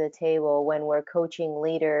bring to the table when we're coaching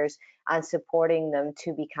leaders and supporting them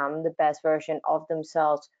to become the best version of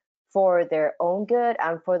themselves for their own good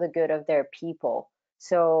and for the good of their people.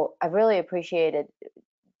 So I've really appreciated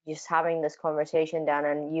just having this conversation, Dan,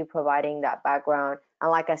 and you providing that background. And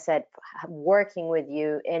like I said, working with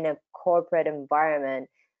you in a corporate environment,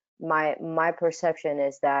 my perception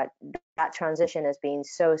is that that transition has been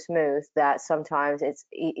so smooth that sometimes it's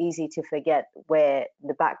easy to forget where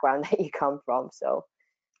the background that you come from. So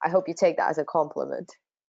I hope you take that as a compliment.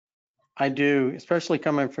 I do, especially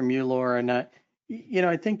coming from you, Laura. And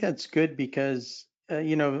I think that's good because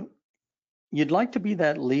you'd like to be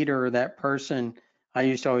that leader or that person. I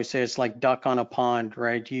used to always say it's like duck on a pond,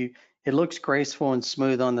 right? It looks graceful and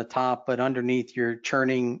smooth on the top, but underneath you're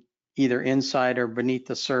churning either inside or beneath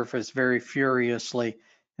the surface very furiously.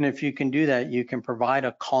 And if you can do that, you can provide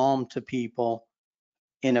a calm to people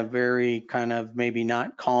in a very kind of maybe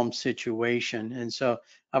not calm situation. And so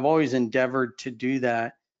I've always endeavored to do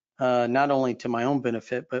that, not only to my own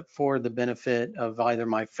benefit, but for the benefit of either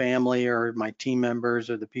my family or my team members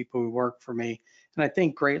or the people who work for me. And I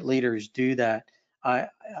think great leaders do that. I,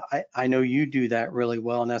 I know you do that really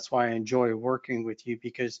well, and that's why I enjoy working with you,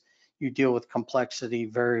 because you deal with complexity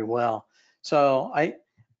very well. So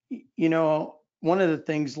one of the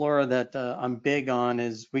things, Laura, that I'm big on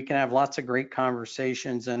is we can have lots of great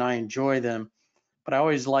conversations and I enjoy them, but I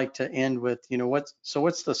always like to end with,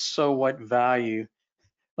 what's the so what value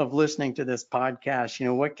of listening to this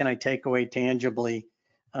podcast? What can I take away tangibly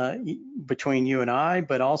between you and I,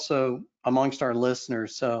 but also amongst our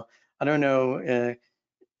listeners? So I don't know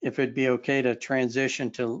if it'd be okay to transition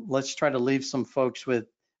to, let's try to leave some folks with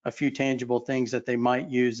a few tangible things that they might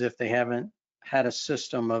use if they haven't had a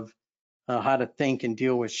system of how to think and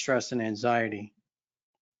deal with stress and anxiety.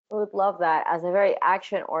 I would love that. As a very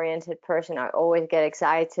action-oriented person, I always get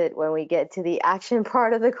excited when we get to the action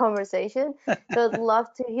part of the conversation. So I'd love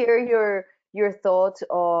to hear your thoughts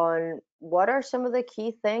on what are some of the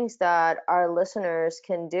key things that our listeners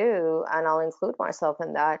can do, and I'll include myself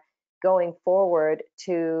in that, going forward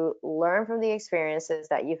to learn from the experiences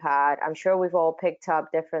that you've had. I'm sure we've all picked up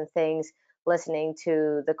different things listening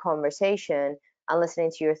to the conversation and listening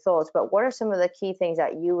to your thoughts, but what are some of the key things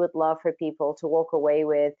that you would love for people to walk away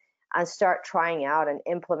with and start trying out and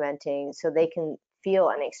implementing so they can feel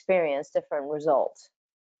and experience different results?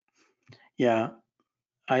 Yeah,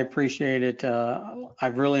 I appreciate it.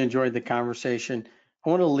 I've really enjoyed the conversation. I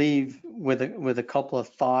want to leave with a couple of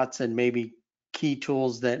thoughts and maybe key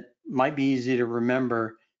tools that might be easy to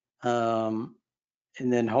remember. Um,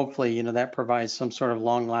 and then hopefully, that provides some sort of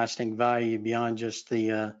long lasting value beyond just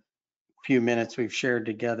the few minutes we've shared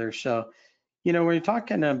together. So, when you're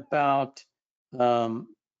talking about um,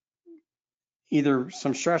 either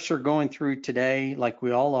some stress you're going through today, like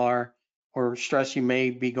we all are, or stress you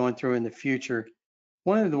may be going through in the future.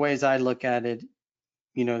 One of the ways I look at it,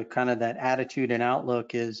 kind of that attitude and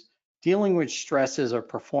outlook, is dealing with stress as a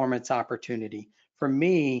performance opportunity. For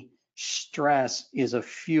me, stress is a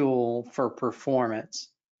fuel for performance.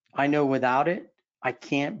 I know without it, I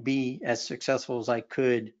can't be as successful as I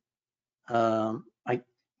could. I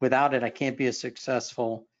Without it, I can't be as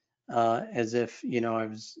successful as if I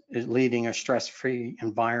was leading a stress-free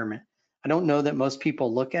environment. I don't know that most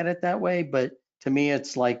people look at it that way, but to me,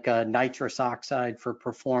 it's like nitrous oxide for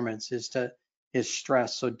performance is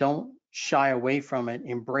stress. So don't shy away from it,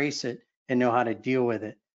 embrace it, and know how to deal with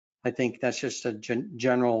it. I think that's just a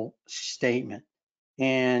general statement.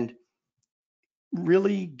 And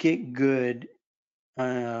really get good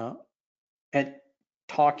at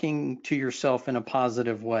talking to yourself in a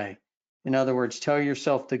positive way. In other words, tell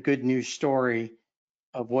yourself the good news story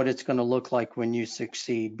of what it's going to look like when you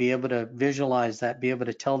succeed. Be able to visualize that, be able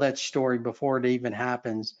to tell that story before it even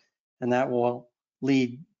happens, and that will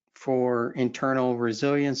lead for internal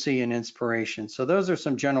resiliency and inspiration. So those are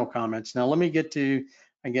some general comments. Now let me get to,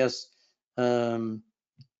 I guess,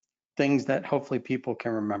 things that hopefully people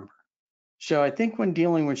can remember. So I think when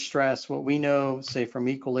dealing with stress, what we know, say from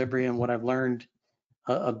Equilibrium, what I've learned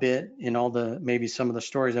a bit in all the, maybe some of the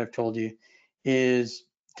stories I've told you, is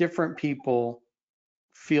different people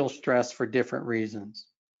feel stress for different reasons.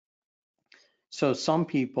 So some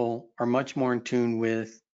people are much more in tune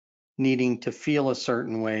with needing to feel a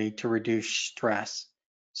certain way to reduce stress.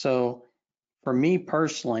 So for me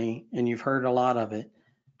personally, and you've heard a lot of it,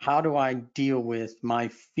 how do I deal with my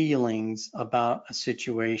feelings about a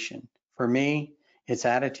situation? For me, it's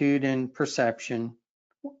attitude and perception,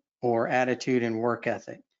 or attitude and work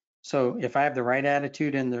ethic. So if I have the right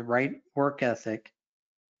attitude and the right work ethic,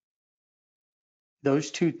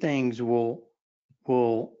 those two things will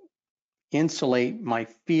insulate my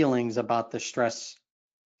feelings about the stress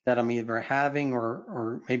that I'm either having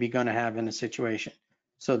or maybe going to have in a situation.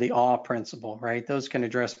 So the awe principle, right? Those can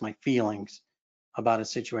address my feelings about a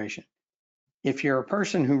situation. If you're a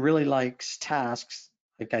person who really likes tasks,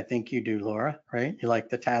 like I think you do, Laura, right? You like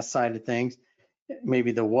the task side of things,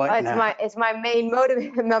 maybe the what It's now. my main my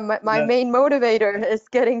That's, main motivator is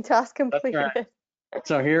getting tasks that's right. completed.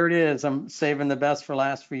 So here it is. I'm saving the best for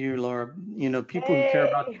last for you, Laura. You know, Hey. people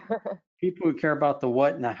who care about the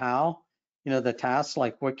what and the how, you know, the tasks,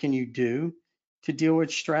 like what can you do to deal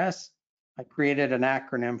with stress? I created an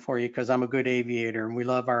acronym for you because I'm a good aviator and we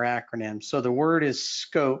love our acronyms. So the word is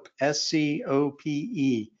SCOPE,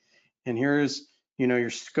 SCOPE. And here's, you know, you're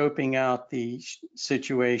scoping out the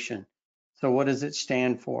situation. So what does it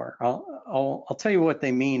stand for? I'll tell you what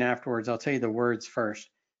they mean afterwards. I'll tell you the words first.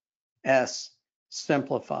 S,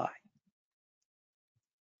 simplify.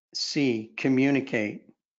 C, communicate.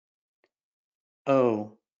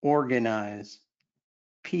 O, organize.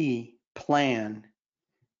 P, plan.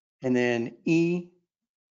 And then E,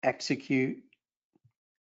 execute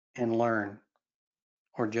and learn,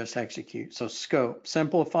 or just execute. So scope,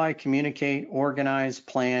 simplify, communicate, organize,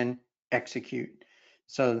 plan, execute.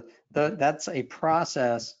 So that's a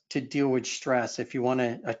process to deal with stress if you want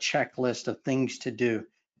a checklist of things to do.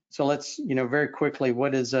 So let's, you know, very quickly,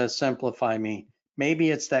 what does simplify mean?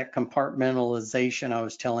 Maybe it's that compartmentalization I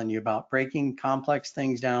was telling you about, breaking complex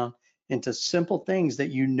things down into simple things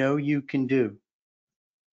that you know you can do.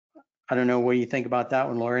 I don't know what you think about that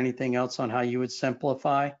one, Laura. Anything else on how you would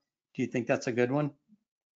simplify? Do you think that's a good one?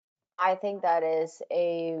 I think that is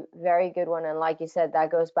a very good one. And like you said,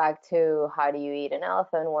 that goes back to how do you eat an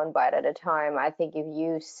elephant one bite at a time. I think if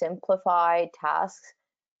you simplify tasks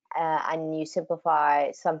and you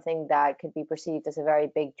simplify something that could be perceived as a very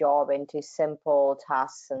big job into simple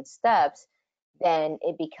tasks and steps, then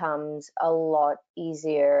it becomes a lot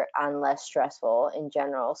easier and less stressful in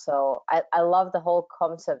general. So I love the whole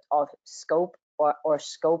concept of scope or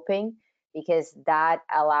scoping, because that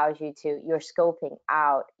allows you to, you're scoping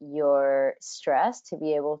out your stress to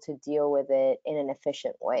be able to deal with it in an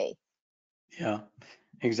efficient way. Yeah,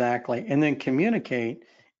 exactly. And then communicate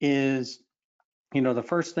is, you know, the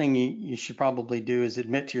first thing you should probably do is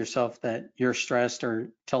admit to yourself that you're stressed or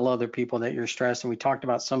tell other people that you're stressed. And we talked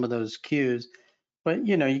about some of those cues, but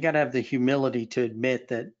you know, you got to have the humility to admit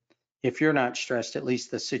that if you're not stressed, at least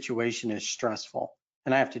the situation is stressful.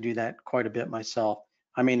 And I have to do that quite a bit myself.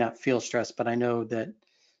 I may not feel stressed, but I know that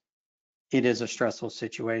it is a stressful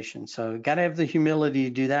situation. So got to have the humility to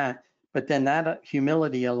do that. But then that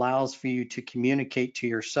humility allows for you to communicate to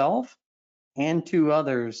yourself and to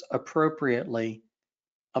others appropriately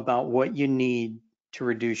about what you need to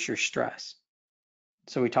reduce your stress.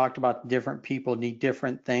 So we talked about different people need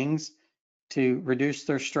different things to reduce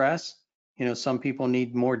their stress. You know, some people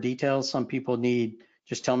need more details. Some people need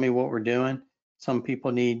just tell me what we're doing. Some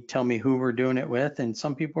people need tell me who we're doing it with. And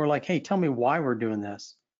some people are like, hey, tell me why we're doing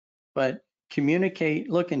this. But communicate,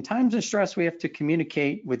 look, in times of stress, we have to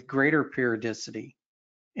communicate with greater periodicity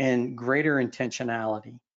and greater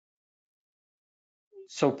intentionality.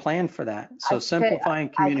 So plan for that. So simplify and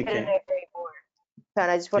I couldn't communicate. agree more.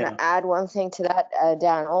 And I just want Yeah. to add one thing to that,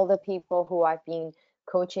 Dan. All the people who I've been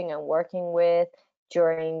coaching and working with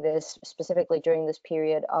during this, specifically during this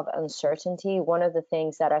period of uncertainty, one of the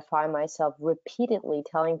things that I find myself repeatedly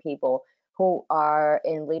telling people who are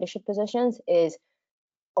in leadership positions is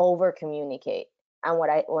over communicate. And what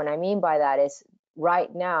I mean by that is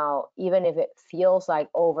right now, even if it feels like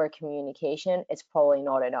over communication, it's probably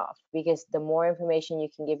not enough, because the more information you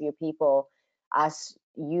can give your people, as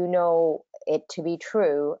you know it to be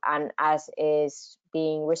true and as is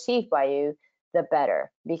being received by you, the better,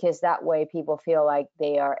 because that way people feel like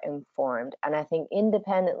they are informed. And I think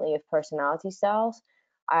independently of personality styles,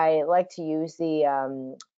 I like to use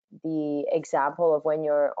the example of when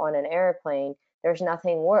you're on an airplane, there's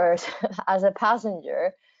nothing worse as a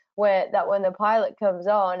passenger when the pilot comes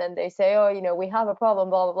on and they say, oh, we have a problem,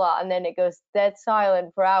 blah blah blah, and then it goes dead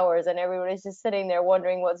silent for hours and everybody's just sitting there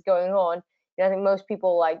wondering what's going on. I think most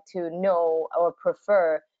people like to know or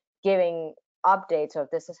prefer giving updates of,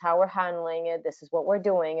 this is how we're handling it, this is what we're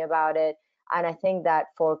doing about it. And I think that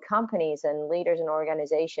for companies and leaders and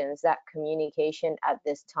organizations, that communication at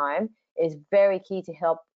this time is very key to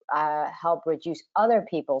help reduce other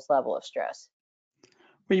people's level of stress.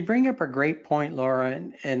 Well, you bring up a great point, Laura,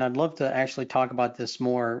 and I'd love to actually talk about this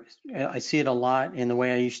more. I see it a lot in the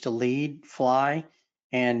way I used to lead, fly,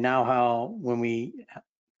 and now how when we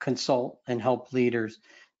consult and help leaders,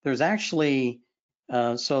 there's actually,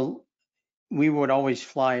 so we would always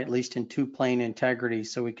fly at least in two plane integrity,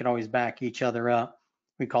 so we could always back each other up.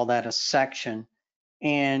 We call that a section.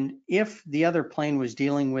 And if the other plane was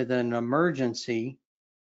dealing with an emergency,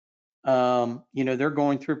 they're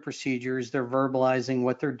going through procedures, they're verbalizing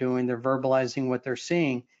what they're doing, they're verbalizing what they're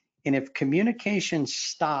seeing. And if communication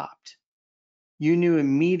stopped, you knew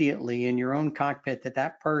immediately in your own cockpit that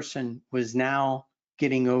that person was now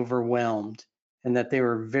getting overwhelmed and that they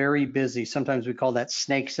were very busy. Sometimes we call that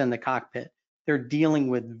snakes in the cockpit. They're dealing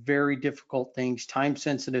with very difficult things, time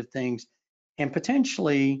sensitive things, and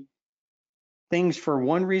potentially things for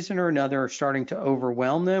one reason or another are starting to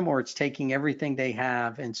overwhelm them, or it's taking everything they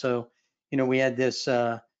have. And so, we had this,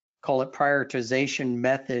 call it prioritization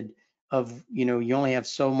method of, you only have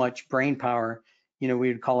so much brain power. We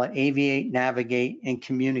would call it aviate, navigate, and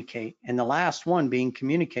communicate. And the last one being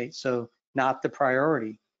communicate. So not the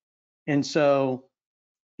priority. And so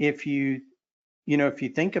if if you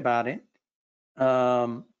think about it,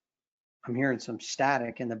 I'm hearing some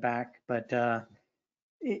static in the back, but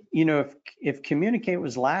if communicate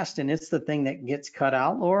was last and it's the thing that gets cut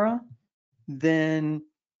out, Laura, then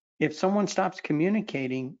if someone stops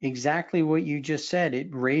communicating exactly what you just said, it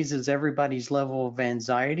raises everybody's level of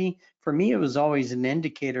anxiety. For me, it was always an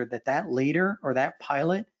indicator that that leader or that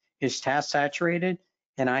pilot is task saturated,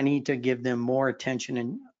 and I need to give them more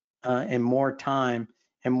attention and more time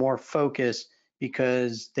and more focus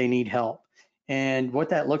because they need help. And what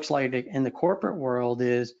that looks like in the corporate world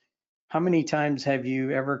is, how many times have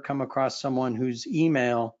you ever come across someone whose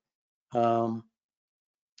email um,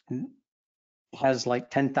 has like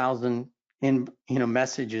 10,000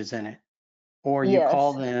 messages in it, or you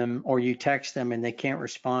call Yes. them or you text them and they can't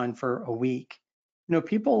respond for a week?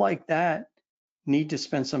 People like that need to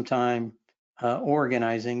spend some time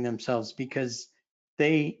organizing themselves, because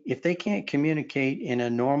if they can't communicate in a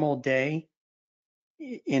normal day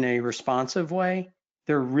in a responsive way,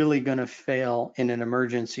 they're really going to fail in an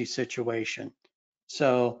emergency situation.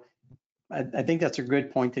 So I think that's a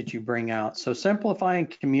good point that you bring out. So simplify and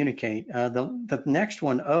communicate. The next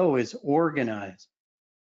one, O, is organize.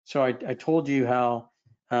 So I told you how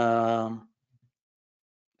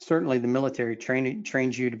certainly the military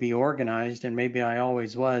trains you to be organized, and maybe I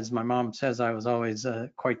always was. My mom says I was always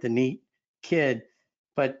quite the neat kid.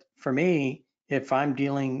 But for me, if I'm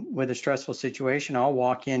dealing with a stressful situation, I'll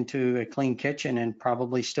walk into a clean kitchen and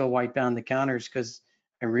probably still wipe down the counters because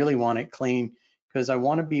I really want it clean, because I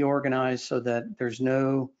want to be organized so that there's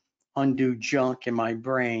no undue junk in my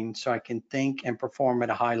brain so I can think and perform at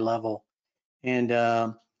a high level. And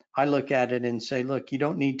I look at it and say, look, you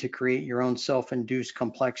don't need to create your own self-induced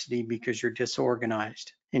complexity because you're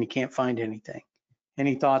disorganized and you can't find anything.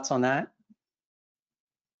 Any thoughts on that?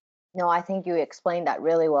 No, I think you explained that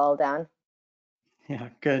really well, Dan. Yeah,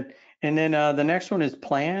 good. And then the next one is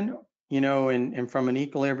plan. And from an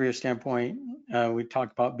equilibrium standpoint, we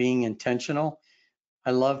talked about being intentional.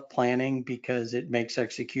 I love planning because it makes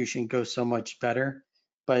execution go so much better.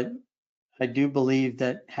 But I do believe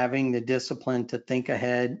that having the discipline to think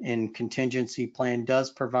ahead and contingency plan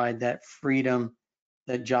does provide that freedom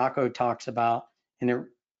that Jocko talks about, and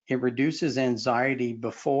it reduces anxiety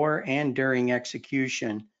before and during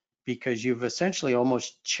execution, because you've essentially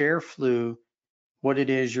almost chair flew what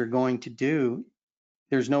it is you're going to do.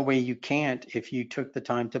 There's no way you can't if you took the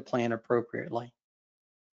time to plan appropriately.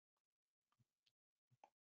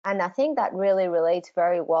 And I think that really relates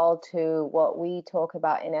very well to what we talk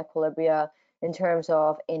about in Equilibria in terms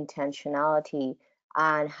of intentionality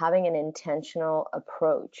and having an intentional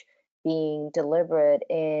approach. being deliberate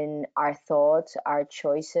in our thoughts, our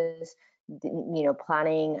choices,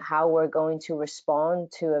 planning how we're going to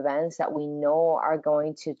respond to events that we know are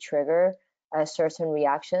going to trigger certain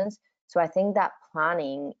reactions. So I think that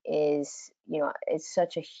planning is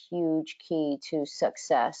such a huge key to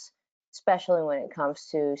success, especially when it comes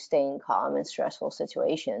to staying calm in stressful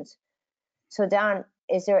situations. So Dan,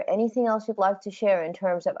 is there anything else you'd like to share in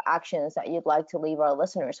terms of actions that you'd like to leave our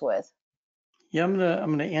listeners with? Yeah, I'm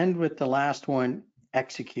gonna end with the last one,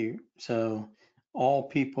 execute. So all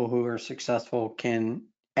people who are successful can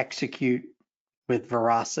execute with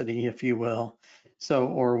veracity, if you will. So,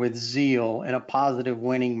 or with zeal and a positive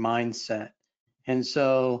winning mindset. And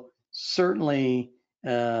so certainly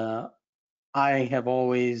uh, I have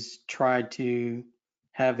always tried to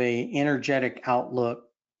have a energetic outlook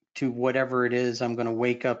to whatever it is I'm going to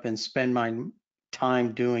wake up and spend my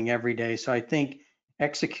time doing every day. So I think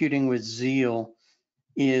executing with zeal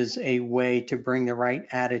is a way to bring the right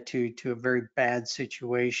attitude to a very bad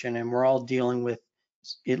situation. And we're all dealing with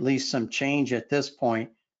at least some change at this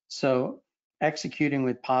point. So executing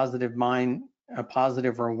with a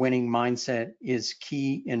positive or winning mindset is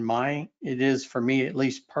key it is for me, at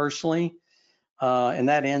least personally. And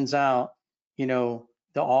that ends out, you know,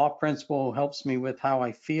 the awe principle helps me with how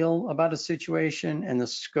I feel about a situation, and the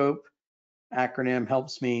scope acronym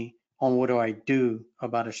helps me on what do I do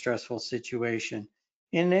about a stressful situation.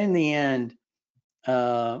 And in the end,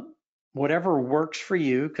 uh, whatever works for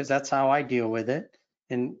you, because that's how I deal with it,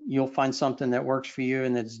 and you'll find something that works for you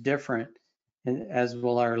and that's different, and as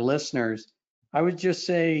will our listeners. I would just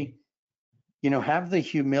say, have the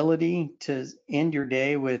humility to end your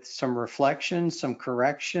day with some reflection, some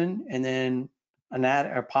correction, and then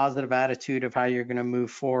a positive attitude of how you're going to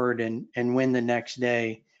move forward and win the next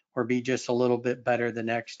day, or be just a little bit better the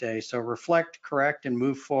next day. So reflect, correct, and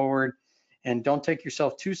move forward. And don't take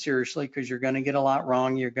yourself too seriously, because you're going to get a lot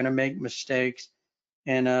wrong. You're going to make mistakes,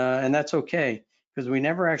 and that's okay, because we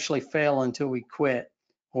never actually fail until we quit,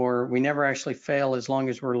 or we never actually fail as long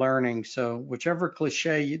as we're learning. So whichever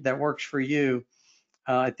cliche that works for you,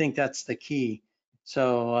 I think that's the key.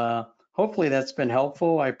 So hopefully that's been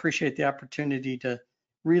helpful. I appreciate the opportunity to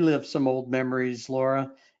relive some old memories,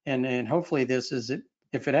 Laura, and hopefully this is it.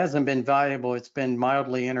 If it hasn't been valuable, it's been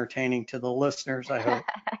mildly entertaining to the listeners, I hope.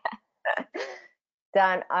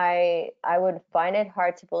 Dan, I would find it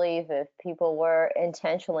hard to believe if people were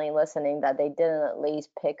intentionally listening that they didn't at least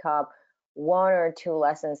pick up one or two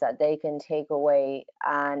lessons that they can take away.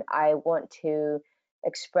 And I want to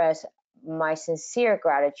express my sincere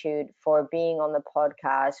gratitude for being on the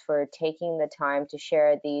podcast, for taking the time to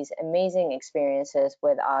share these amazing experiences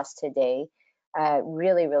with us today.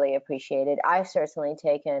 Really, really appreciate it. I've certainly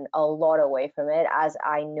taken a lot away from it, as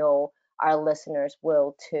I know our listeners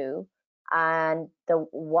will too. And the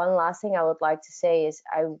one last thing I would like to say is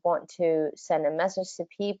I want to send a message to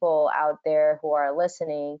people out there who are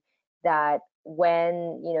listening that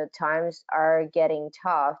when, times are getting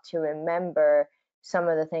tough, to remember some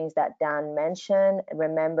of the things that Dan mentioned.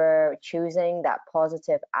 Remember choosing that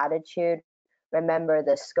positive attitude. Remember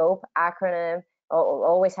the SCOPE acronym.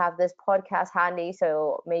 Always have this podcast handy,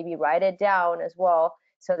 so maybe write it down as well,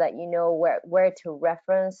 so that you know where to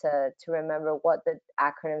reference, to remember what the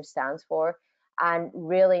acronym stands for, and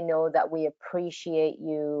really know that we appreciate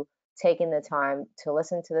you taking the time to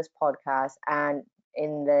listen to this podcast. And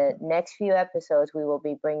in the next few episodes, we will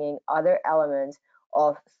be bringing other elements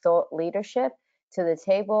of thought leadership to the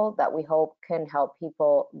table that we hope can help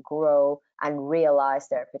people grow and realize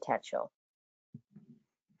their potential.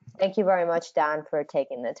 Thank you very much, Dan, for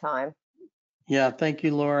taking the time. Yeah, thank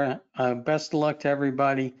you, Laura. Best of luck to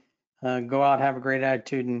everybody. Go out, have a great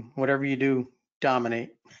attitude, and whatever you do,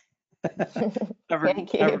 dominate. Have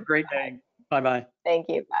Thank a you. great day. Bye bye. Thank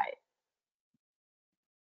you. Bye.